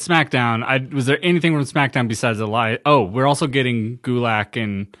say at SmackDown, was there anything from SmackDown besides the lie? Oh, we're also getting Gulak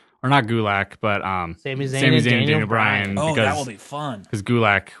or not Gulak, but Sami Zayn Sami and Zayn and Daniel Bryan. Oh, because that will be fun.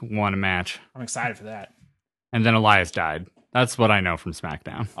 Gulak won a match, I'm excited for that. and then Elias died. That's what I know from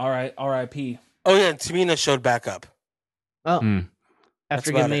SmackDown. All right. R.I.P. Oh yeah, and Tamina showed back up. Oh, Hmm.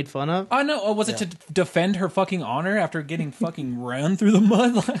 after about getting it. made fun of? Oh no! Oh, was it to defend her fucking honor after getting fucking run through the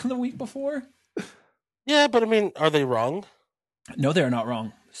mud the week before? Yeah, but I mean, are they wrong? No, they're not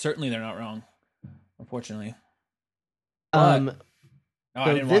wrong. Certainly, they're not wrong. Unfortunately, Um, no, So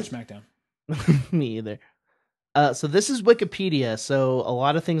I didn't this- watch SmackDown. me either. So this is Wikipedia, so a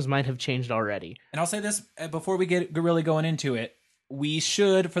lot of things might have changed already. And I'll say this before we get really going into it: we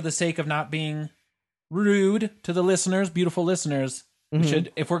should, for the sake of not being rude to the listeners, beautiful listeners, we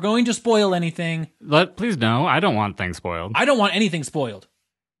should, if we're going to spoil anything, Please no, I don't want things spoiled. I don't want anything spoiled.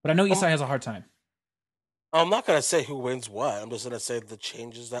 But I know Isai has a hard time. I'm not gonna say who wins what. I'm just gonna say the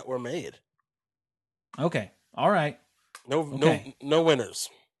changes that were made. Okay, all right. Okay. No winners.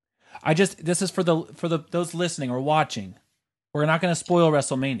 This is for those listening or watching. We're not going to spoil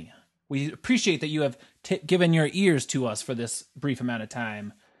WrestleMania. We appreciate that you have given your ears to us for this brief amount of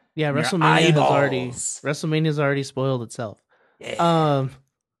time. Yeah, Your WrestleMania's already spoiled itself.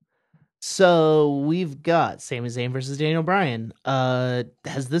 So we've got Sami Zayn versus Daniel Bryan. Have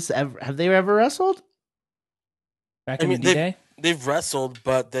they ever wrestled? Back I in mean, the D-Day? they've wrestled,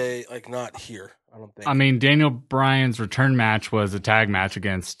 but they not here. I don't think. I mean, Daniel Bryan's return match was a tag match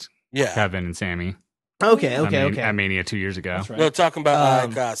against yeah. Kevin and Sammy. Okay. At Mania 2 years ago. That's right. No, talking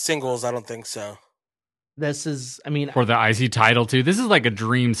about Um, singles, I don't think so. This is, I mean, For the IC title too. This is like a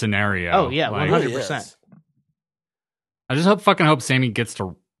dream scenario. Oh, yeah, Like, 100%. is. I just hope Sammy gets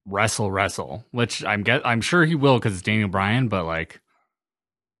to wrestle, which I'm sure he will because it's Daniel Bryan. But like,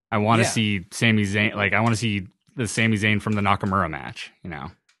 I want to see Sami Zayn. Like, I want to see the Sami Zayn from the Nakamura match. You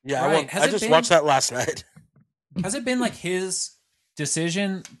know. Yeah, Right. Has I it just been- watched that last night. Has it been like his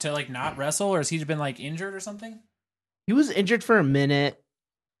decision to like not wrestle, or has he been like injured or something? he was injured for a minute.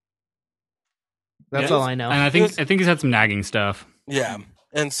 That's Yeah. all I know. And I think he's had some nagging stuff. Yeah,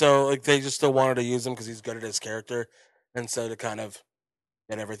 and so like they just still wanted to use him because he's good at his character, and so to kind of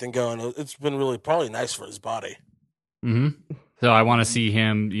get everything going, it's been really probably nice for his body. hmm So I want to see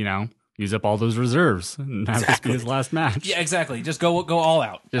him, use up all those reserves and have this be his last match. Yeah, exactly. Just go all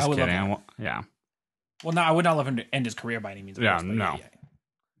out. Just I would love kidding. that. Yeah. Well, no, I would not love him to end his career by any means. of Yeah, course, but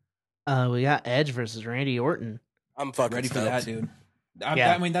no. We got Edge versus Randy Orton. I'm fucking Ready for stoked. that, dude.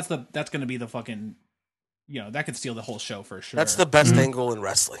 Yeah. I mean, that's going to be the fucking, that could steal the whole show for sure. That's the best Mhm. angle in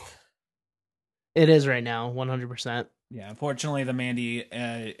wrestling. It is right now, 100%. Yeah, unfortunately, the Mandy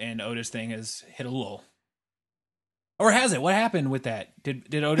and Otis thing has hit a lull. Or has it? What happened with that?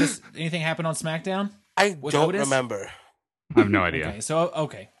 Did Otis anything happen on SmackDown? I With don't Otis? remember. I have no idea.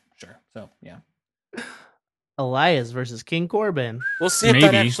 Okay, sure. So yeah, Elias versus King Corbin. We'll see if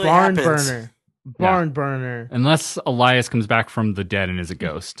that Maybe. actually Barn happens. burner. Barn burner. Unless Elias comes back from the dead and is a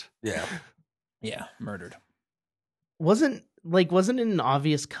ghost. Yeah, yeah, murdered. Wasn't it an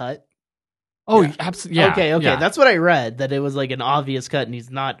obvious cut? Oh, Yeah. absolutely. Yeah. Okay. Yeah. That's what I read, that it was like an obvious cut and he's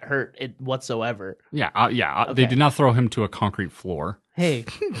not hurt whatsoever. Yeah. Okay. They did not throw him to a concrete floor. Hey,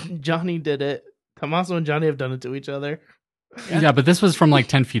 Johnny did it. Tommaso and Johnny have done it to each other. Yeah, but this was from like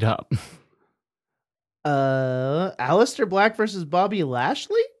 10 feet up. Aleister Black versus Bobby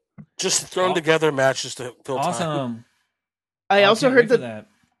Lashley? just thrown together match just to fill time. Awesome. I Oh, also can't heard wait for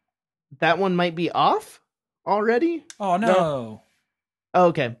that one might be off already. Oh no. Oh,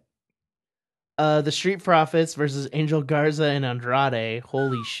 okay. The Street Profits versus Angel Garza and Andrade.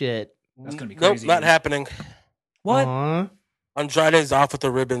 Holy shit. That's gonna be Nope, crazy. not happening. What? Aw, Andrade's off with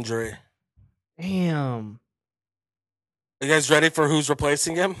a rib injury. damn. You guys ready for who's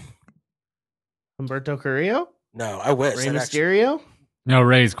replacing him? Humberto Carrillo? No, I wish. Rey I'd Mysterio? No,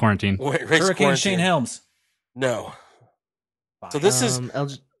 Ray's quarantine. Wait, Ray's Hurricane quarantined. Shane Helms. No. So Fine. this is El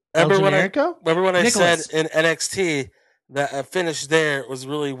remember when Generico? I Nicholas. said in NXT that a finish there was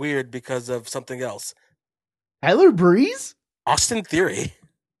really weird because of something else. Tyler Breeze? Austin Theory.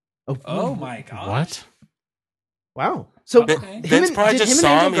 Oh my god. What? Wow. So Okay. him Vince and, probably did just him saw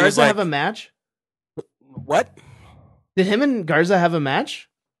and him. Angel He was Garza like, have a match? "What? Did him and Garza have a match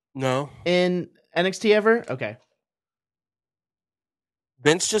No." in NXT ever? Okay.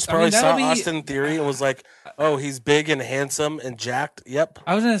 Vince just I mean, probably saw that'll be- Austin Theory and was like, "Oh, he's big and handsome and jacked." Yep.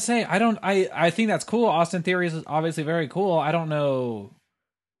 I was gonna say I think that's cool. Austin Theory is obviously very cool. I don't know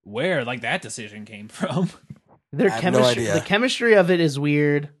where like that decision came from. Their I have no chemistry, idea. the chemistry of it is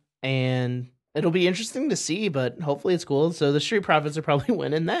weird, and it'll be interesting to see. But hopefully, it's cool. So the Street Profits are probably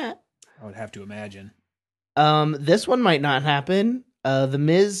winning that. I would have to imagine. This one might not happen. The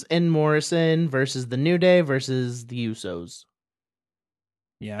Miz and Morrison versus the New Day versus the Usos.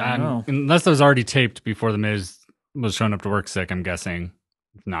 Yeah, I don't know. Unless it was already taped before the Miz was showing up to work sick, I'm guessing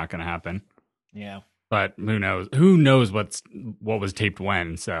it's not going to happen. Yeah. But who knows? Who knows what was taped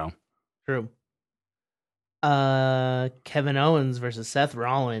when? So True. Kevin Owens versus Seth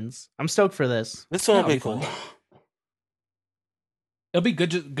Rollins. I'm stoked for this. This will That'll be be cool. fun. It'll be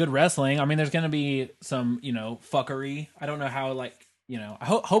good wrestling. I mean, there's gonna be some fuckery. I don't know how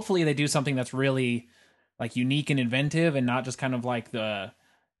hopefully they do something that's really like unique and inventive and not just kind of like the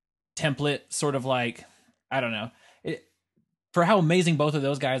template sort of like I don't know. For how amazing both of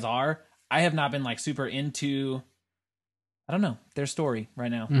those guys are, I have not been like super into I don't know their story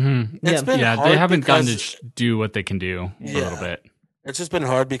right now. It's been yeah, hard they haven't gotten to because- do what they can do for a Yeah. little bit. It's just been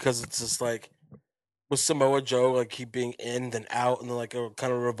hard because it's just like with Samoa Joe, like keep being in then out, and then like a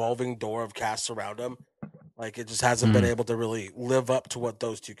kind of revolving door of casts around him. Like it just hasn't been able to really live up to what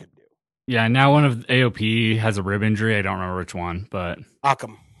those two could do. Yeah, now one of AOP has a rib injury. I don't remember which one, but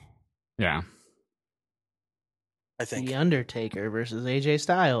Akam, yeah. I think. The Undertaker versus AJ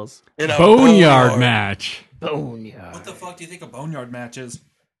Styles. In a Boneyard match. Boneyard. What the fuck do you think a boneyard match is?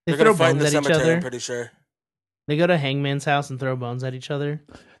 They They're throw gonna fight in bones the at each cemetery. I'm other. pretty sure. They go to Hangman's house and throw bones at each other.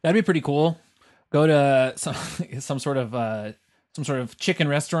 That'd be pretty cool. Go to some sort of chicken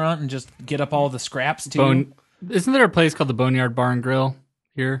restaurant and just get up all the scraps too. Isn't there a place called the Boneyard Bar and Grill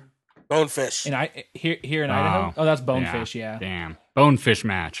here? Bonefish. Here in Idaho. Oh, that's bonefish. Yeah. Damn. Bonefish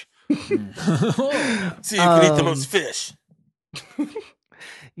match. See who can eat the most fish.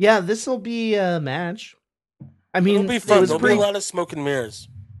 Yeah, this will be a match. I mean, It'll be fun. it was There'll be a lot of smoke and mirrors.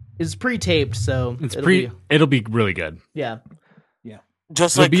 It's pre-taped, so It'll be really good. Yeah.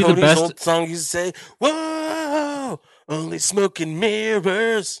 Just It'll like be the Cody's best- old song used to say, "Whoa, only smoke and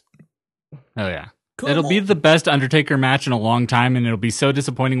mirrors." Oh yeah. Come It'll be on. the best Undertaker match in a long time, and it'll be so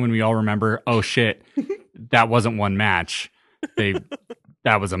disappointing when we all remember, oh shit, that wasn't one match.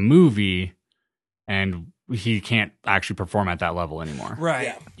 That was a movie, and he can't actually perform at that level anymore.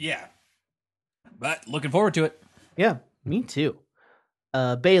 Right. Yeah. But looking forward to it. Yeah, me too.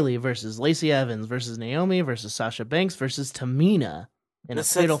 Bailey versus Lacey Evans versus Naomi versus Sasha Banks versus Tamina in a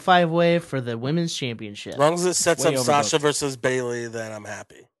This fatal is- 5-way for the women's championship. As long as it sets Way up Sasha overbooked. versus Bailey, then I'm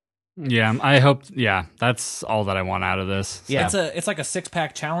happy. Yeah, I hope. Yeah, that's all that I want out of this. Yeah. It's like a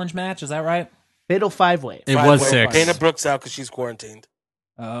 6-pack challenge match. Is that right? Fatal 5-way. It was Five-way. 6. Dana Brooks out because she's quarantined.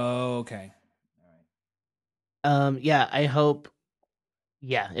 Oh, okay. Yeah, I hope.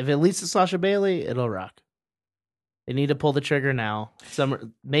 Yeah, if it leads to Sasha Bailey, it'll rock. They need to pull the trigger now.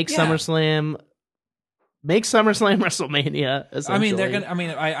 Make Yeah. SummerSlam WrestleMania. I mean, they're essentially. gonna. I mean,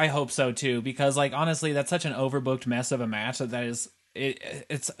 I hope so too, because like honestly, that's such an overbooked mess of a match that is.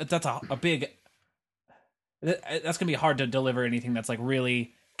 That's a big. That's gonna be hard to deliver anything that's like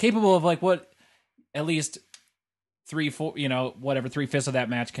really capable of like what at least 3/4, whatever 3/5 of that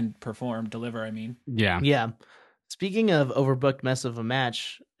match can deliver. I mean, Yeah. Yeah. Speaking of overbooked mess of a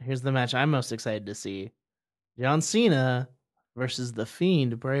match, here's the match I'm most excited to see: John Cena versus the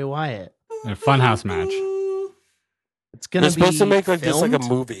Fiend Bray Wyatt. A funhouse match. It's gonna They're supposed be to make like this like a filmed.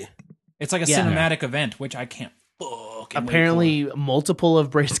 movie. it's like a Yeah. cinematic event, which I can't fucking Apparently, wait multiple of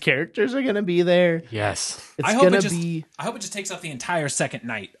Bray's characters are gonna be there. Yes. It's I hope gonna it just. be. I hope it just takes up the entire second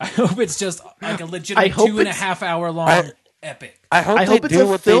night. I hope it's just like a I legitimate hope 2.5 hour long I- epic. I hope I they hope it's do a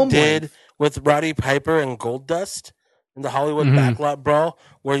what they film did one. with Roddy Piper and Goldust in the Hollywood Mhm. Backlot Brawl,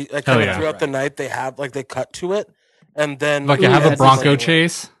 where like, Hell kind of yeah. throughout the night they have like they cut to it, and then Like Ooh, have a that's Bronco like-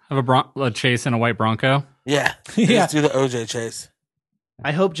 chase. Have a chase in a white Bronco. Yeah, Yeah. just do the OJ chase.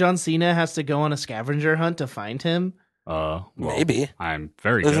 I hope John Cena has to go on a scavenger hunt to find him. Well, Maybe. I'm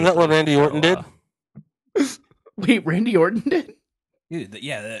very. Isn't good that at what this, Randy Orton did? Wait, Randy Orton did? Dude,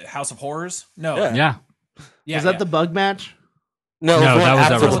 the House of Horrors. No, Yeah. Yeah. yeah, Was that yeah. the bug match? No, No, it was that was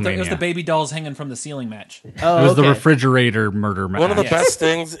at after- It was the WrestleMania. baby dolls hanging from the ceiling match. Oh, It was the okay. refrigerator murder match. One of the Yes. best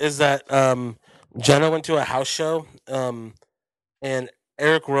things is that Jenna went to a house show, and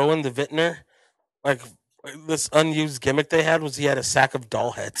Eric Rowan, the vintner, like this unused gimmick they had was he had a sack of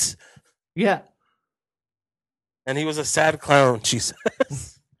doll heads, Yeah. and he was a sad clown. She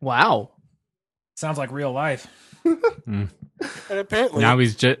says, Wow. Sounds like real life. and apparently Now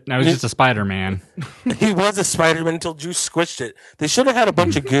he's just a Spider-Man. he was a Spider-Man until Juice squished it. They should have had a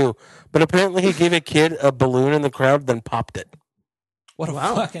bunch of goo, but apparently he gave a kid a balloon in the crowd, then popped it. What a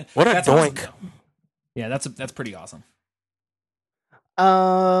Wow. fucking What a that's awesome, doink. though. Yeah, that's pretty awesome.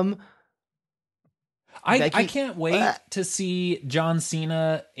 I Becky- can't wait What? to see John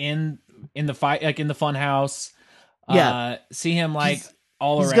Cena in the fight, like in the fun house. Yeah. See him like He's-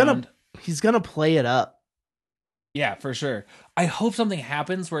 all he's around. He's gonna play it up. Yeah, for sure. I hope something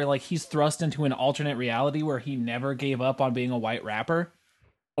happens where like he's thrust into an alternate reality where he never gave up on being a white rapper.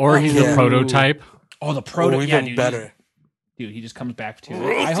 Or he's yeah. the prototype. Oh, the proto, Oh, yeah, even dude, better. dude, he just comes back to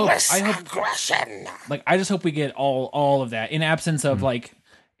it. I hope, aggression. like, I just hope we get all of that in absence Hmm. of like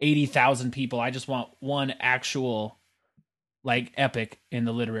 80,000 people. I just want one actual like epic in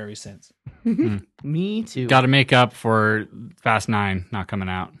the literary sense. Me too. Got to make up for Fast 9 not coming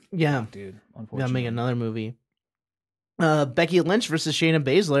out. Yeah. Dude, Gotta unfortunately, make another movie. Becky Lynch versus Shayna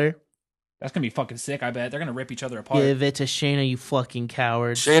Baszler. that's gonna be fucking sick. I bet they're gonna rip each other apart. Give it to Shayna, you fucking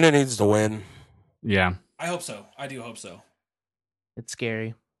coward. Shayna needs to win. Yeah. I hope so. I do hope so. It's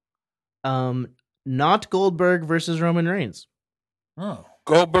scary. Not Goldberg versus Roman Reigns. Oh,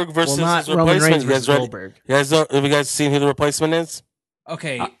 Goldberg versus Well, not his Roman replacement. Reigns You guys versus ready? Goldberg. You guys have you guys seen who the replacement is?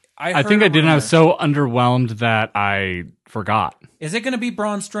 okay. I think I did, and I was so underwhelmed that I forgot. Is it gonna be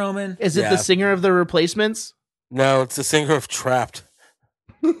Braun Strowman? Is it Yeah. the singer of the Replacements? No, it's the singer of Trapped.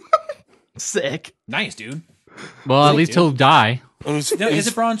 Sick. Nice, dude. Well, at Sick, least dude. he'll die. No, is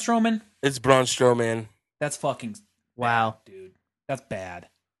it Braun Strowman? It's Braun Strowman. That's fucking Wow. dude. That's bad.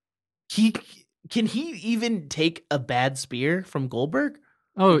 Can he even take a bad spear from Goldberg?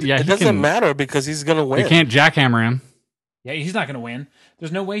 Oh, yeah. It he doesn't can, matter because he's gonna win. You can't jackhammer him. Yeah, he's not gonna win.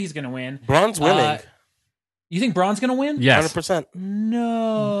 There's no way he's gonna win. Braun's winning. You think Braun's gonna win? Yes. 100%.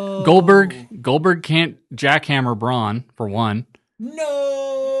 No. Goldberg can't jackhammer Braun, for one.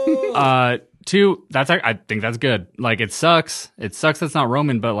 No. Two, I think that's good. Like, it sucks. It sucks that's not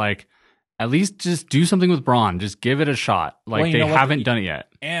Roman, but like, at least just do something with Braun. Just give it a shot. Like, Well, you they know what? haven't done it yet.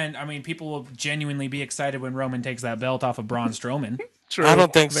 And I mean, people will genuinely be excited when Roman takes that belt off of Braun Strowman. True. I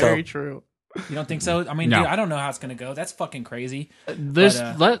don't think so. Very true. You don't think so? I mean, No. dude, I don't know how it's gonna go. That's fucking crazy.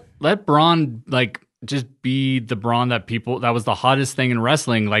 Let Braun like just be the Braun that was the hottest thing in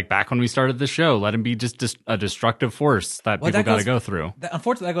wrestling. Like back when we started the show, let him be just a destructive force that Well, people that got to goes- go through.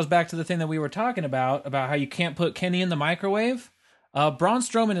 Unfortunately, that goes back to the thing that we were talking about how you can't put Kenny in the microwave. Braun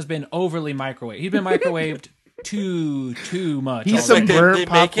Strowman has been overly microwaved. He's been microwaved too much. He's all some day. they burnt make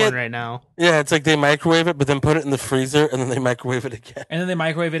popcorn it- right now. Yeah, it's like they microwave it, but then put it in the freezer, and then they microwave it again. And then they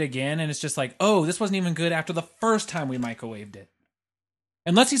microwave it again, and it's just like, oh, this wasn't even good after the first time we microwaved it.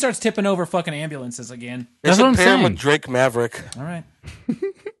 Unless he starts tipping over fucking ambulances again. They That's should what I'm pair him saying. with Drake Maverick. All right.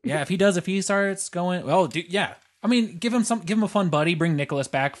 Yeah, if he starts going, well, dude, yeah. I mean, give him a fun buddy. Bring Nicholas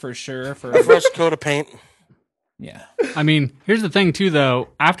back for sure. A fresh coat of paint. Yeah. I mean, here's the thing too, though.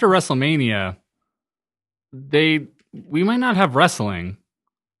 After WrestleMania, we might not have wrestling.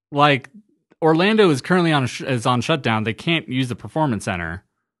 Like Orlando is currently on shutdown. They can't use the Performance Center.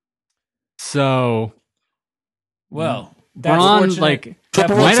 So Well, that's Braun, fortunate. like,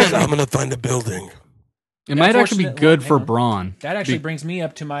 Triple might H said, have- I'm going to find a building. it might actually be Unfortunate- good well, for hang on. Braun. That actually Be- brings me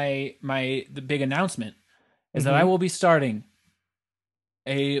up to the big announcement is that Mhm. I will be starting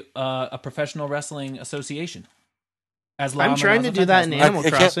a professional wrestling association. As I'm trying to do that in Animal I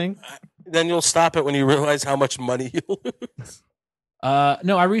can't- Crossing. Then you'll stop it when you realize how much money you'll lose.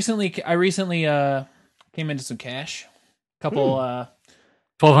 No, I recently came into some cash. Couple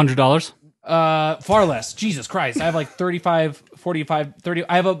 $1,200. far less. Jesus Christ. I have like 35, 45, 30.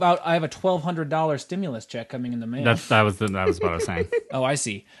 I have a $1,200 stimulus check coming in the mail. That was what I was saying. Oh, I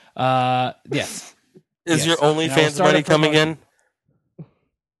see. Yes. Is Yes. your And I will OnlyFans start money up for coming about- in?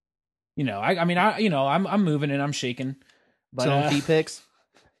 You know, I'm moving and I'm shaking. But Some feet pics.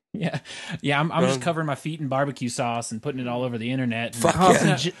 yeah, I'm just covering my feet in barbecue sauce and putting it all over the internet. And Fuck Oh,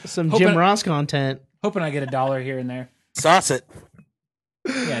 yeah. some Hoping- Jim Ross content. hoping I get $1 here and there. Sauce it.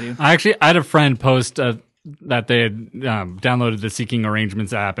 Yeah, dude. I had a friend post that they had downloaded the Seeking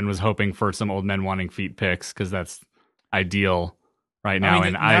Arrangements app and was hoping for some old men wanting feet pics because that's ideal right now. I mean,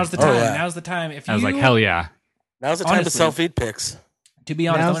 and now's the Oh, time. yeah. Now's the time. If I was like, hell yeah. Now's the time to Honestly. sell feed pics. To be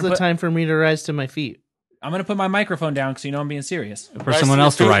honest, Now's the time for me to rise to my feet. I'm gonna put my microphone down because you know I'm being serious. For someone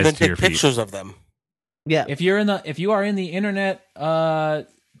else to rise then to take your feet. pictures of them. Yeah. If you are in the internet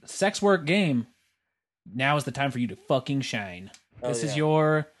sex work game, now is the time for you to fucking shine. Oh, This is yeah.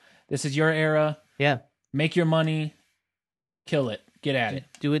 your era. Yeah. Make your money, kill it, get at it,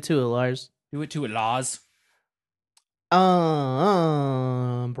 Do it to it, Lars. do it to it, laws.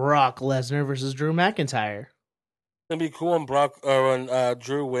 Brock Lesnar versus Drew McIntyre. It'd be cool when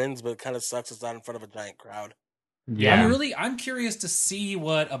Drew wins, but it kind of sucks it's not in front of a giant crowd. Yeah. I'm curious to see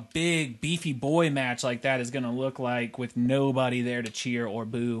what a big beefy boy match like that is gonna look like with nobody there to cheer or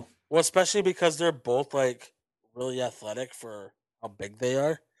boo. Well, especially because they're both like really athletic for how big they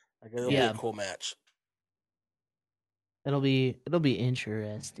are. Like it'll be Yeah. a cool match. It'll be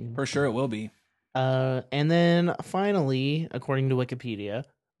interesting. For sure, it will be. And then finally, according to Wikipedia,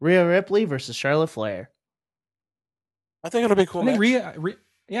 Rhea Ripley versus Charlotte Flair. I think it'll be a cool I think match.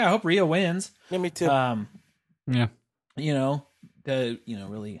 I hope Rhea wins. Yeah, me too. Yeah. To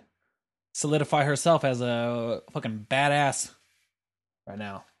really solidify herself as a fucking badass right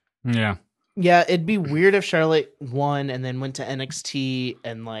now. Yeah. Yeah, it'd be weird if Charlotte won and then went to NXT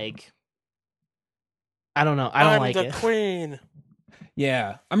and like, I don't know. I don't I'm like the it. queen.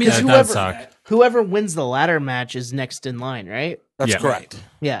 Yeah, I mean, Because That whoever does suck. whoever wins the ladder match is next in line, right? That's Yeah. correct.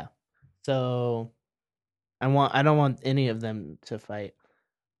 Yeah. So I don't want any of them to fight.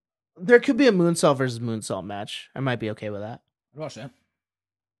 There could be a moonsault versus moonsault match. I might be okay with that. I'd watch that.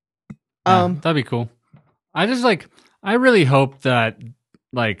 Yeah, that'd be cool. I really hope that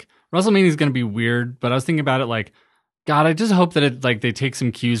like WrestleMania is going to be weird, but I was thinking about it like, God, I just hope that it like they take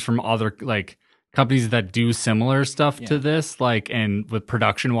some cues from other like companies that do similar stuff to Yeah. this, like, and with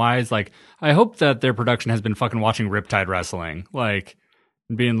production wise, like, I hope that their production has been fucking watching Riptide Wrestling, like,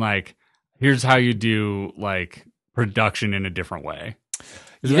 and being like, here's how you do like production in a different way.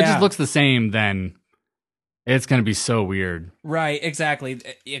 'Cause if it Yeah. just looks the same, then it's going to be so weird. Right, exactly.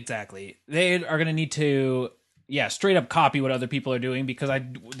 They are going to need to, straight up copy what other people are doing because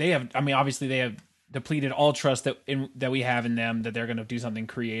obviously they have depleted all trust that we have in them that they're going to do something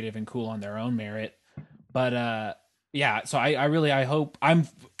creative and cool on their own merit. But so I hope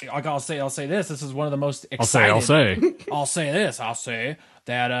I'll say this is one of the most excited. I'll say. I'll say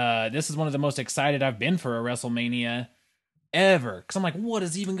that this is one of the most excited I've been for a WrestleMania ever because I'm like, what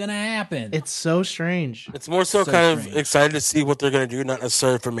is even gonna happen? It's so strange. It's more so, So kind strange. of excited to see what they're going to do, not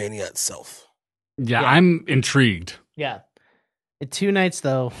necessarily for Mania itself. Yeah, Yeah. I'm intrigued. Yeah. 2 nights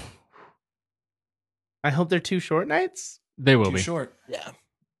though. I hope they're 2 short nights. They will Too be. short. Yeah.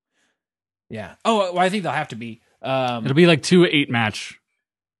 Yeah. Oh, well, I think they'll have to be. It'll be like 2 8-match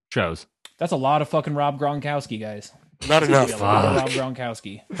shows. That's a lot of fucking Rob Gronkowski, guys. Not enough. Be a lot of Fuck. Rob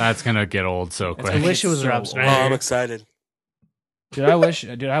Gronkowski. That's gonna get old so It's quick. gonna wish get it was so Rob old. Schneider. Oh, I'm excited. Dude, I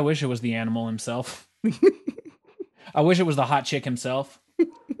wish it was the animal himself. I wish it was the hot chick himself.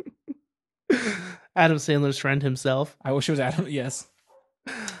 Adam Sandler's friend himself. I wish it was Adam. Yes.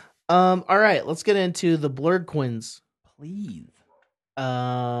 All right, let's get into the Blurred Quins. Please.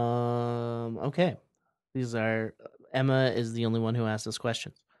 Okay. These are Emma is the only one who asked this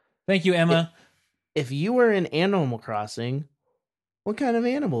question. Thank you, Emma. If you were in Animal Crossing, what kind of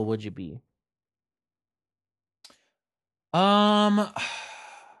animal would you be?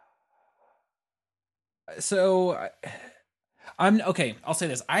 So I'm okay. I'll say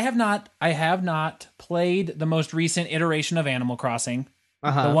this: I have not played the most recent iteration of Animal Crossing,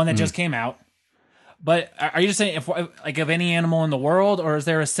 the one that just came out. But are you just saying if like of any animal in the world, or is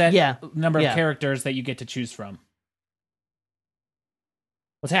there a set number of characters that you get to choose from?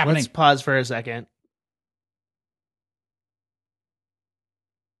 What's happening? Let's pause for a second.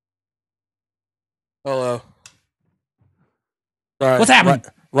 Hello. Sorry. What's happening?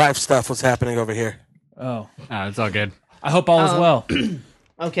 Live stuff. What's happening over here? Oh, It's all good. I hope all is well.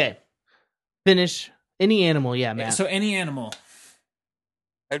 Okay. Finish any animal, yeah, Matt. So any animal.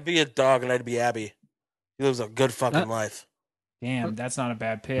 I'd be a dog and I'd be Abby. He lives a good fucking life. Damn, that's not a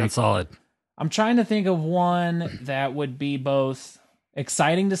bad pick. That's solid. I'm trying to think of one that would be both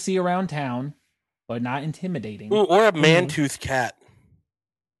exciting to see around town, but not intimidating. Ooh, or a man-tooth cat.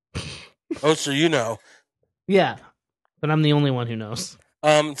 Oh, so you know. Yeah. But I'm the only one who knows.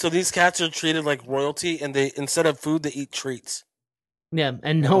 So these cats are treated like royalty, and they instead of food, they eat treats. Yeah,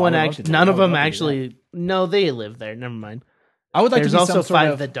 and Oh, I would love to do none that. of I would them love to do actually. No, they live there. Never mind. I would like There's to be also some sort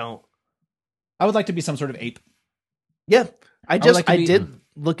 5 of, that don't. I would like to be some sort of ape. Yeah, I like to be- did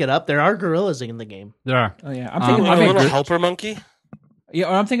look it up. There are gorillas in the game. There are. Oh yeah, I'm Um, thinking. Ooh, I a mean, little gr- helper monkey. Yeah,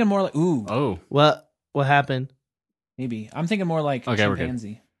 or I'm thinking more like Oh. What happened? maybe I'm thinking more like Okay, we're good.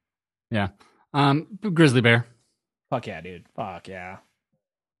 chimpanzee. Yeah. Grizzly bear. Fuck yeah, dude. Fuck yeah.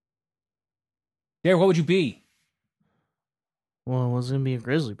 Derek, what would you be? Well, it was gonna be a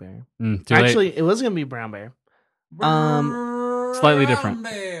grizzly bear. Too late. Actually, it was gonna be a brown bear. Slightly different.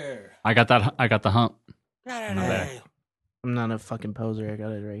 Brown bear. I got that. I got the hump. Hey. I'm not a fucking poser. I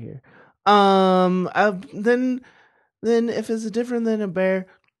got it right here. Then if it's different than a bear,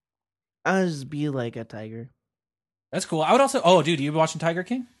 I'll just be like a tiger. That's cool. I would also. Oh, dude, you watching Tiger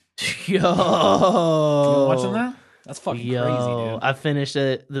King? Yo, You been watching that? That's fucking Yo, crazy, dude. I finished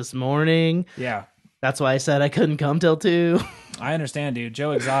it this morning. Yeah, That's why I said I couldn't come till 2. I understand, dude.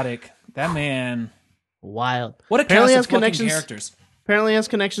 Joe Exotic, that man. Wild. What a Apparently cast has of fucking connections- characters. Apparently has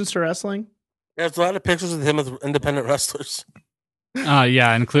connections to wrestling. There's a lot of pictures of him with independent wrestlers.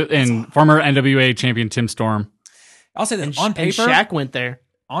 Yeah, and former NWA champion Tim Storm. I'll say this And, on and paper. Shaq went there.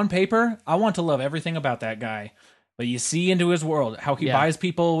 On paper, I want to love everything about that guy. But you see into his world how he Yeah. buys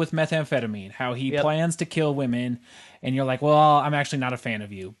people with methamphetamine, how he Yep. plans to kill women, and you're like, well, I'm actually not a fan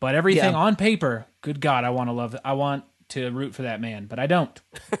of you. But everything Yeah. on paper, good God, I want to root for that man, but I don't.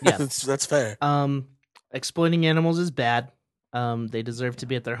 Yeah. That's fair. Exploiting animals is bad. They deserve to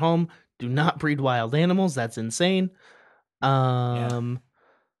be at their home. Do not breed wild animals. That's insane. Yeah.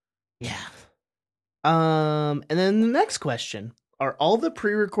 And then the next question. Are all the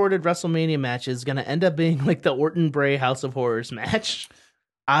pre-recorded WrestleMania matches going to end up being like the Orton Bray House of Horrors match?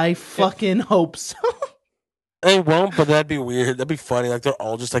 I fucking hope so. They won't, but that'd be weird. That'd be funny. Like they're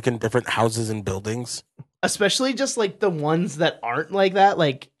all just like in different houses and buildings. Especially just like the ones that aren't like that,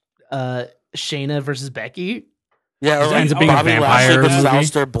 like Shayna versus Becky. Yeah, or It like ends up being a Bobby vampire Lashley versus movie.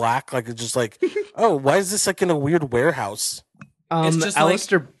 Aleister Black. Like it's just like, oh, why is this like in a weird warehouse? It's just like-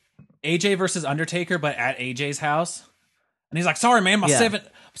 Aleister, AJ versus Undertaker, but at AJ's house. And he's like, sorry, man, my Yeah.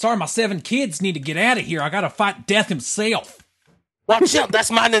 7 kids need to get out of here. I gotta fight death himself. Watch out, that's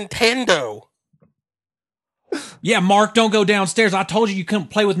my Nintendo. Yeah, Mark, don't go downstairs. I told you you couldn't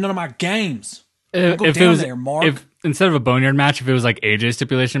play with none of my games. Don't go If it down was, there, Mark. if instead of a boneyard match, if it was like AJ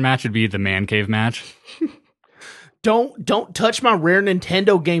stipulation match, it'd be the man cave match. don't touch my rare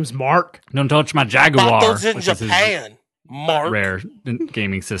Nintendo games, Mark. Don't touch my Bought Jaguar, those in which is his Japan. Mark, rare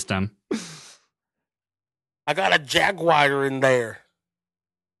gaming system. I got a Jaguar in there.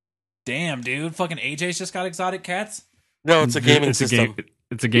 Damn, dude. Fucking AJ's just got exotic cats. No, it's a gaming It's a system.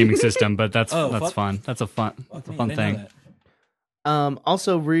 it's a gaming system, but that's Oh, fuck. fun. That's a fun Fuck me, I fun didn't know thing. that.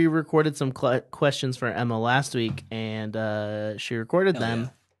 Also, we recorded some questions for Emma last week, and she recorded them. yeah.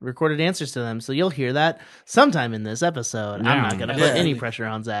 Recorded answers to them, so you'll hear that sometime in this episode. Yeah. I'm not gonna Yeah. put any pressure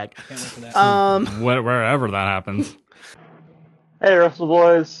on Zach. Can't wait for that. Wherever that happens. Hey, Russell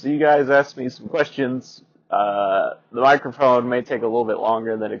boys. You guys asked me some questions. The microphone may take a little bit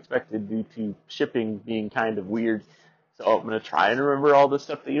longer than expected due to shipping being kind of weird. So I'm going to try and remember all the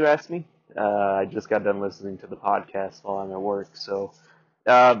stuff that you asked me. I just got done listening to the podcast while I'm at work. So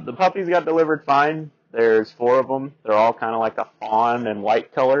the puppies got delivered fine. There's 4 of them. They're all kind of like a fawn and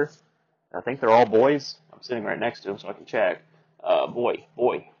white color. I think they're all boys. I'm sitting right next to them so I can check. Boy,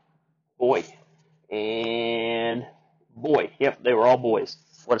 and boy. Yep, they were all boys.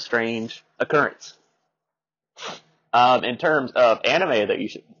 What a strange occurrence. In terms of anime that you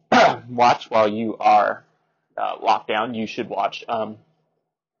should watch while you are locked down, you should watch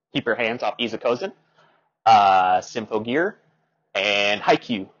Keep Your Hands Off Izukozen, Symphogear, and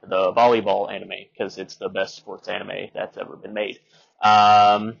Haikyuu, the volleyball anime, because it's the best sports anime that's ever been made.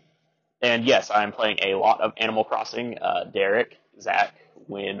 And yes, I'm playing a lot of Animal Crossing. Derek, Zach,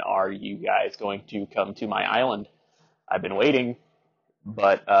 when are you guys going to come to my island? I've been waiting,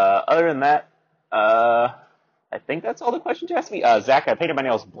 but other than that, I think that's all the questions you asked me. Zach, I painted my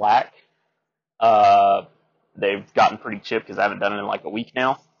nails black. They've gotten pretty chipped because I haven't done it in like a week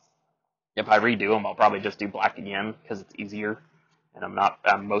now. If I redo them, I'll probably just do black again because it's easier. And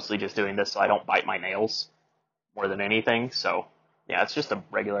I'm mostly just doing this so I don't bite my nails more than anything. So yeah, it's just a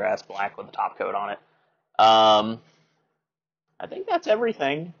regular ass black with a top coat on it. I think that's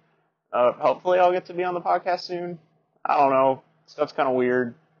everything. Hopefully I'll get to be on the podcast soon. I don't know. Stuff's kind of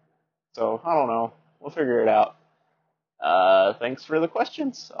weird. So I don't know. We'll figure it out. Thanks for the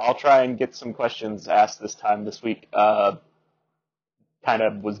questions. I'll try and get some questions asked this week. Kind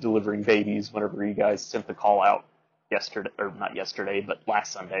of was delivering babies whenever you guys sent the call out yesterday, or not yesterday, but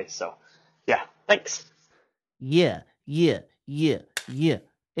last Sunday. So, yeah, thanks. Yeah.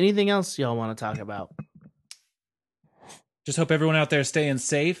 Anything else y'all want to talk about? Just hope everyone out there is staying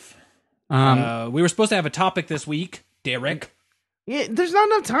safe. We were supposed to have a topic this week, Derek. Yeah, there's not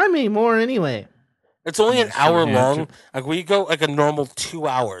enough time anymore anyway. It's only an Yeah, hour true. long. Like we go like a normal 2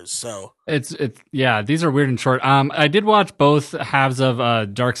 hours. So It's yeah, these are weird and short. I did watch both halves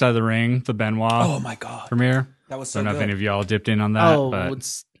of Dark Side of the Ring, the Benoit Oh my god, premiere. that was I so don't know if any good. of y'all dipped in on that. but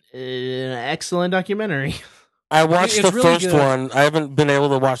It's an excellent documentary. I watched It's the really first good. one. I haven't been able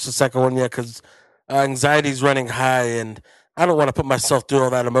to watch the second one yet because anxiety's running high, and I don't want to put myself through all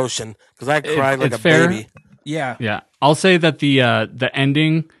that emotion because I cried like it's a fair. baby. Yeah, yeah, I'll say that the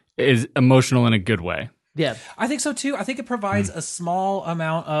ending is emotional in a good way. Yeah. I think so too. I think it provides a small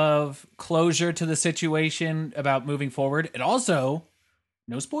amount of closure to the situation about moving forward. It also,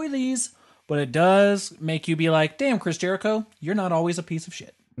 no spoilies, but it does make you be like, damn, Chris Jericho, you're not always a piece of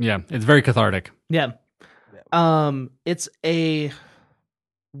shit. Yeah, it's very cathartic. Yeah. It's a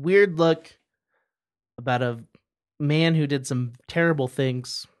weird look about a man who did some terrible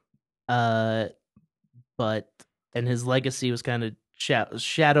things, and his legacy was kind of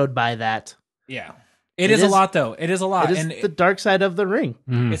shadowed by that. Yeah. It is a lot, though. It is a lot. It is and the dark side of the ring.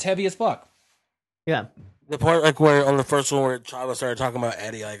 Mhm. it's heavy as fuck. Yeah. The part like where on the first one where Chavo started talking about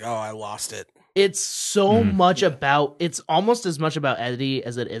Eddie, like, oh, I lost it. It's so much about, it's almost as much about Eddie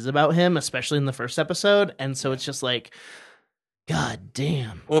as it is about him, especially in the first episode. And so it's just like, God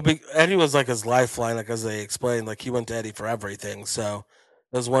damn. Well, Eddie was like his lifeline, like as they explained, like he went to Eddie for everything. So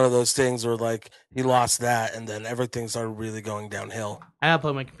it was one of those things where like he lost that, and then everything started really going downhill. I gotta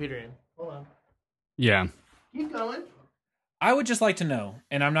plug my computer in. Hold on. Yeah, Keep going. I would just like to know,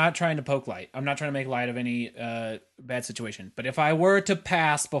 and I'm not trying to poke light. I'm not trying to make light of any bad situation. But if I were to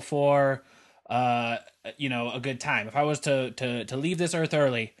pass before, a good time, if I was to leave this earth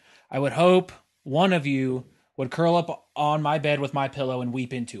early, I would hope one of you would curl up on my bed with my pillow and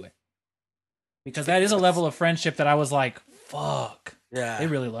weep into it, because that is a level of friendship that I was like, fuck, Yeah, they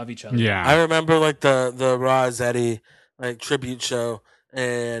really love each other. yeah. I remember like the Roz Eddie like tribute show,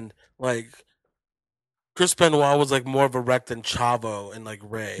 and like Chris Benoit was like more of a wreck than Chavo and like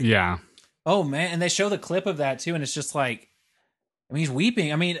Ray. Yeah. Oh man, and they show the clip of that too, and it's just like, I mean, he's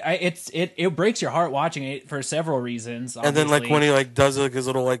weeping. I mean, it breaks your heart watching it for several reasons. And then like obviously. when he like does like his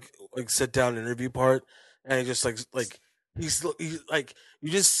little like sit down interview part, and he just like he's like you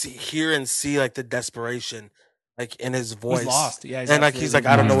just hear and see like the desperation like in his voice. he's lost, yeah, and like he's like,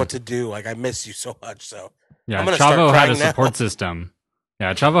 I don't know lost. what to do. Like I miss you so much. So Yeah, I'm gonna start Chavo had a crying now. support system.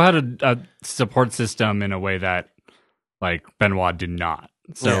 Yeah, Chavo had a support system in a way that like Benoit did not.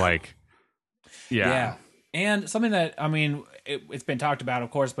 So Yeah. like, yeah. And something that, I mean, it's been talked about,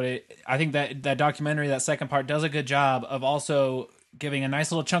 of course, but I think that documentary, that second part, does a good job of also giving a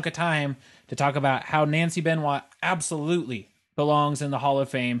nice little chunk of time to talk about how Nancy Benoit absolutely belongs in the Hall of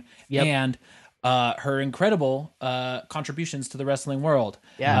Fame and her incredible contributions to the wrestling world.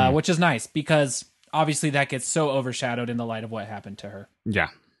 Yeah. Which is nice because obviously that gets so overshadowed in the light of what happened to her. Yeah.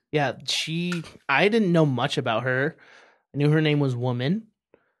 Yeah, I didn't know much about her. I knew her name was Woman.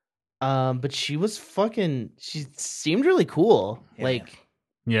 But she seemed really cool. Yeah, like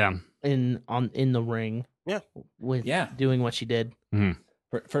Yeah. in the ring. Yeah. With doing what she did. Mhm.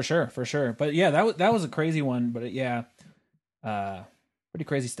 For sure. But yeah, that was a crazy one, but pretty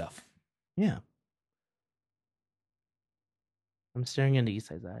crazy stuff. Yeah. I'm staring into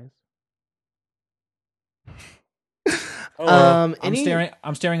Isai's eyes. Oh,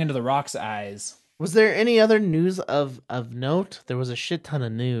 I'm staring into the Rock's eyes. Was there any other news of note? There was a shit ton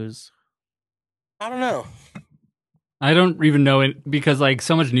of news. I don't know. I don't even know it because like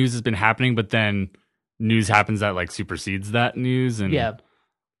so much news has been happening, but then news happens that like supersedes that news, and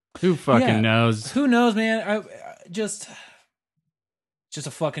who fucking knows? Who knows, man? I just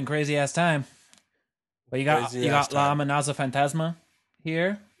a fucking crazy ass time. But you got La Amenaza Fantasma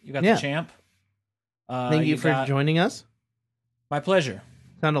here. You got the champ. Thank you for joining us. My pleasure.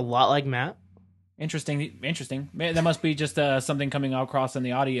 Sound a lot like Matt. Interesting. That must be just something coming across in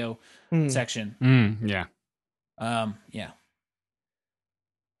the audio section. Yeah. Yeah.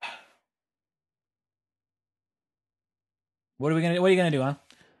 What are you gonna do, huh?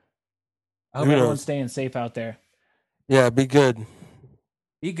 I hope everyone's staying safe out there. Yeah, be good.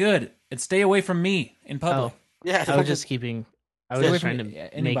 Be good and stay away from me in public. Oh, Yeah, I was just trying to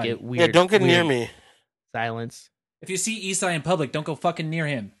make it weird. Yeah, don't get near me. Silence. If you see Isai in public, don't go fucking near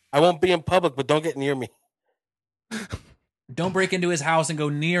him. I won't be in public, but don't get near me. Don't break into his house and go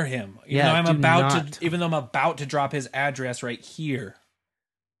near him. Even though I'm about to drop his address right here.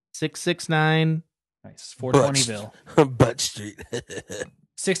 669. Nice. 420ville. Butt Street.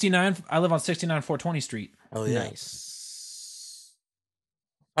 69. I live on 69 420 Street. Oh yeah. Nice.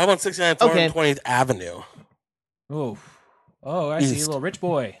 I'm on 69 420th Avenue. Oh, I see, a little rich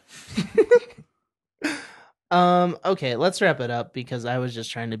boy. Okay, let's wrap it up because I was just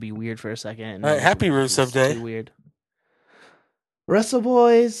trying to be weird for a second. All right, happy Rusev Day. Too weird. Wrestle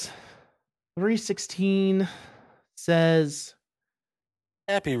Boys 316 says,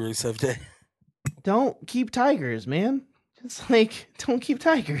 Happy Rusev Day. don't keep tigers, man. Just don't keep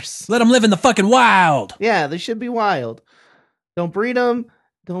tigers. Let them live in the fucking wild. Yeah, they should be wild. Don't breed them.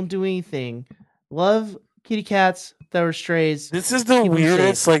 Don't do anything. Love kitty cats that were strays. This is the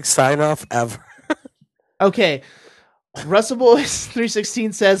weirdest sign off ever. Okay. Russell Boys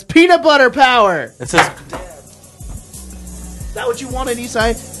 316 says peanut butter power. It says Is that what you wanted,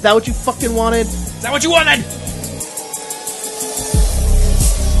 Isai? Is that what you fucking wanted? Is that what you wanted?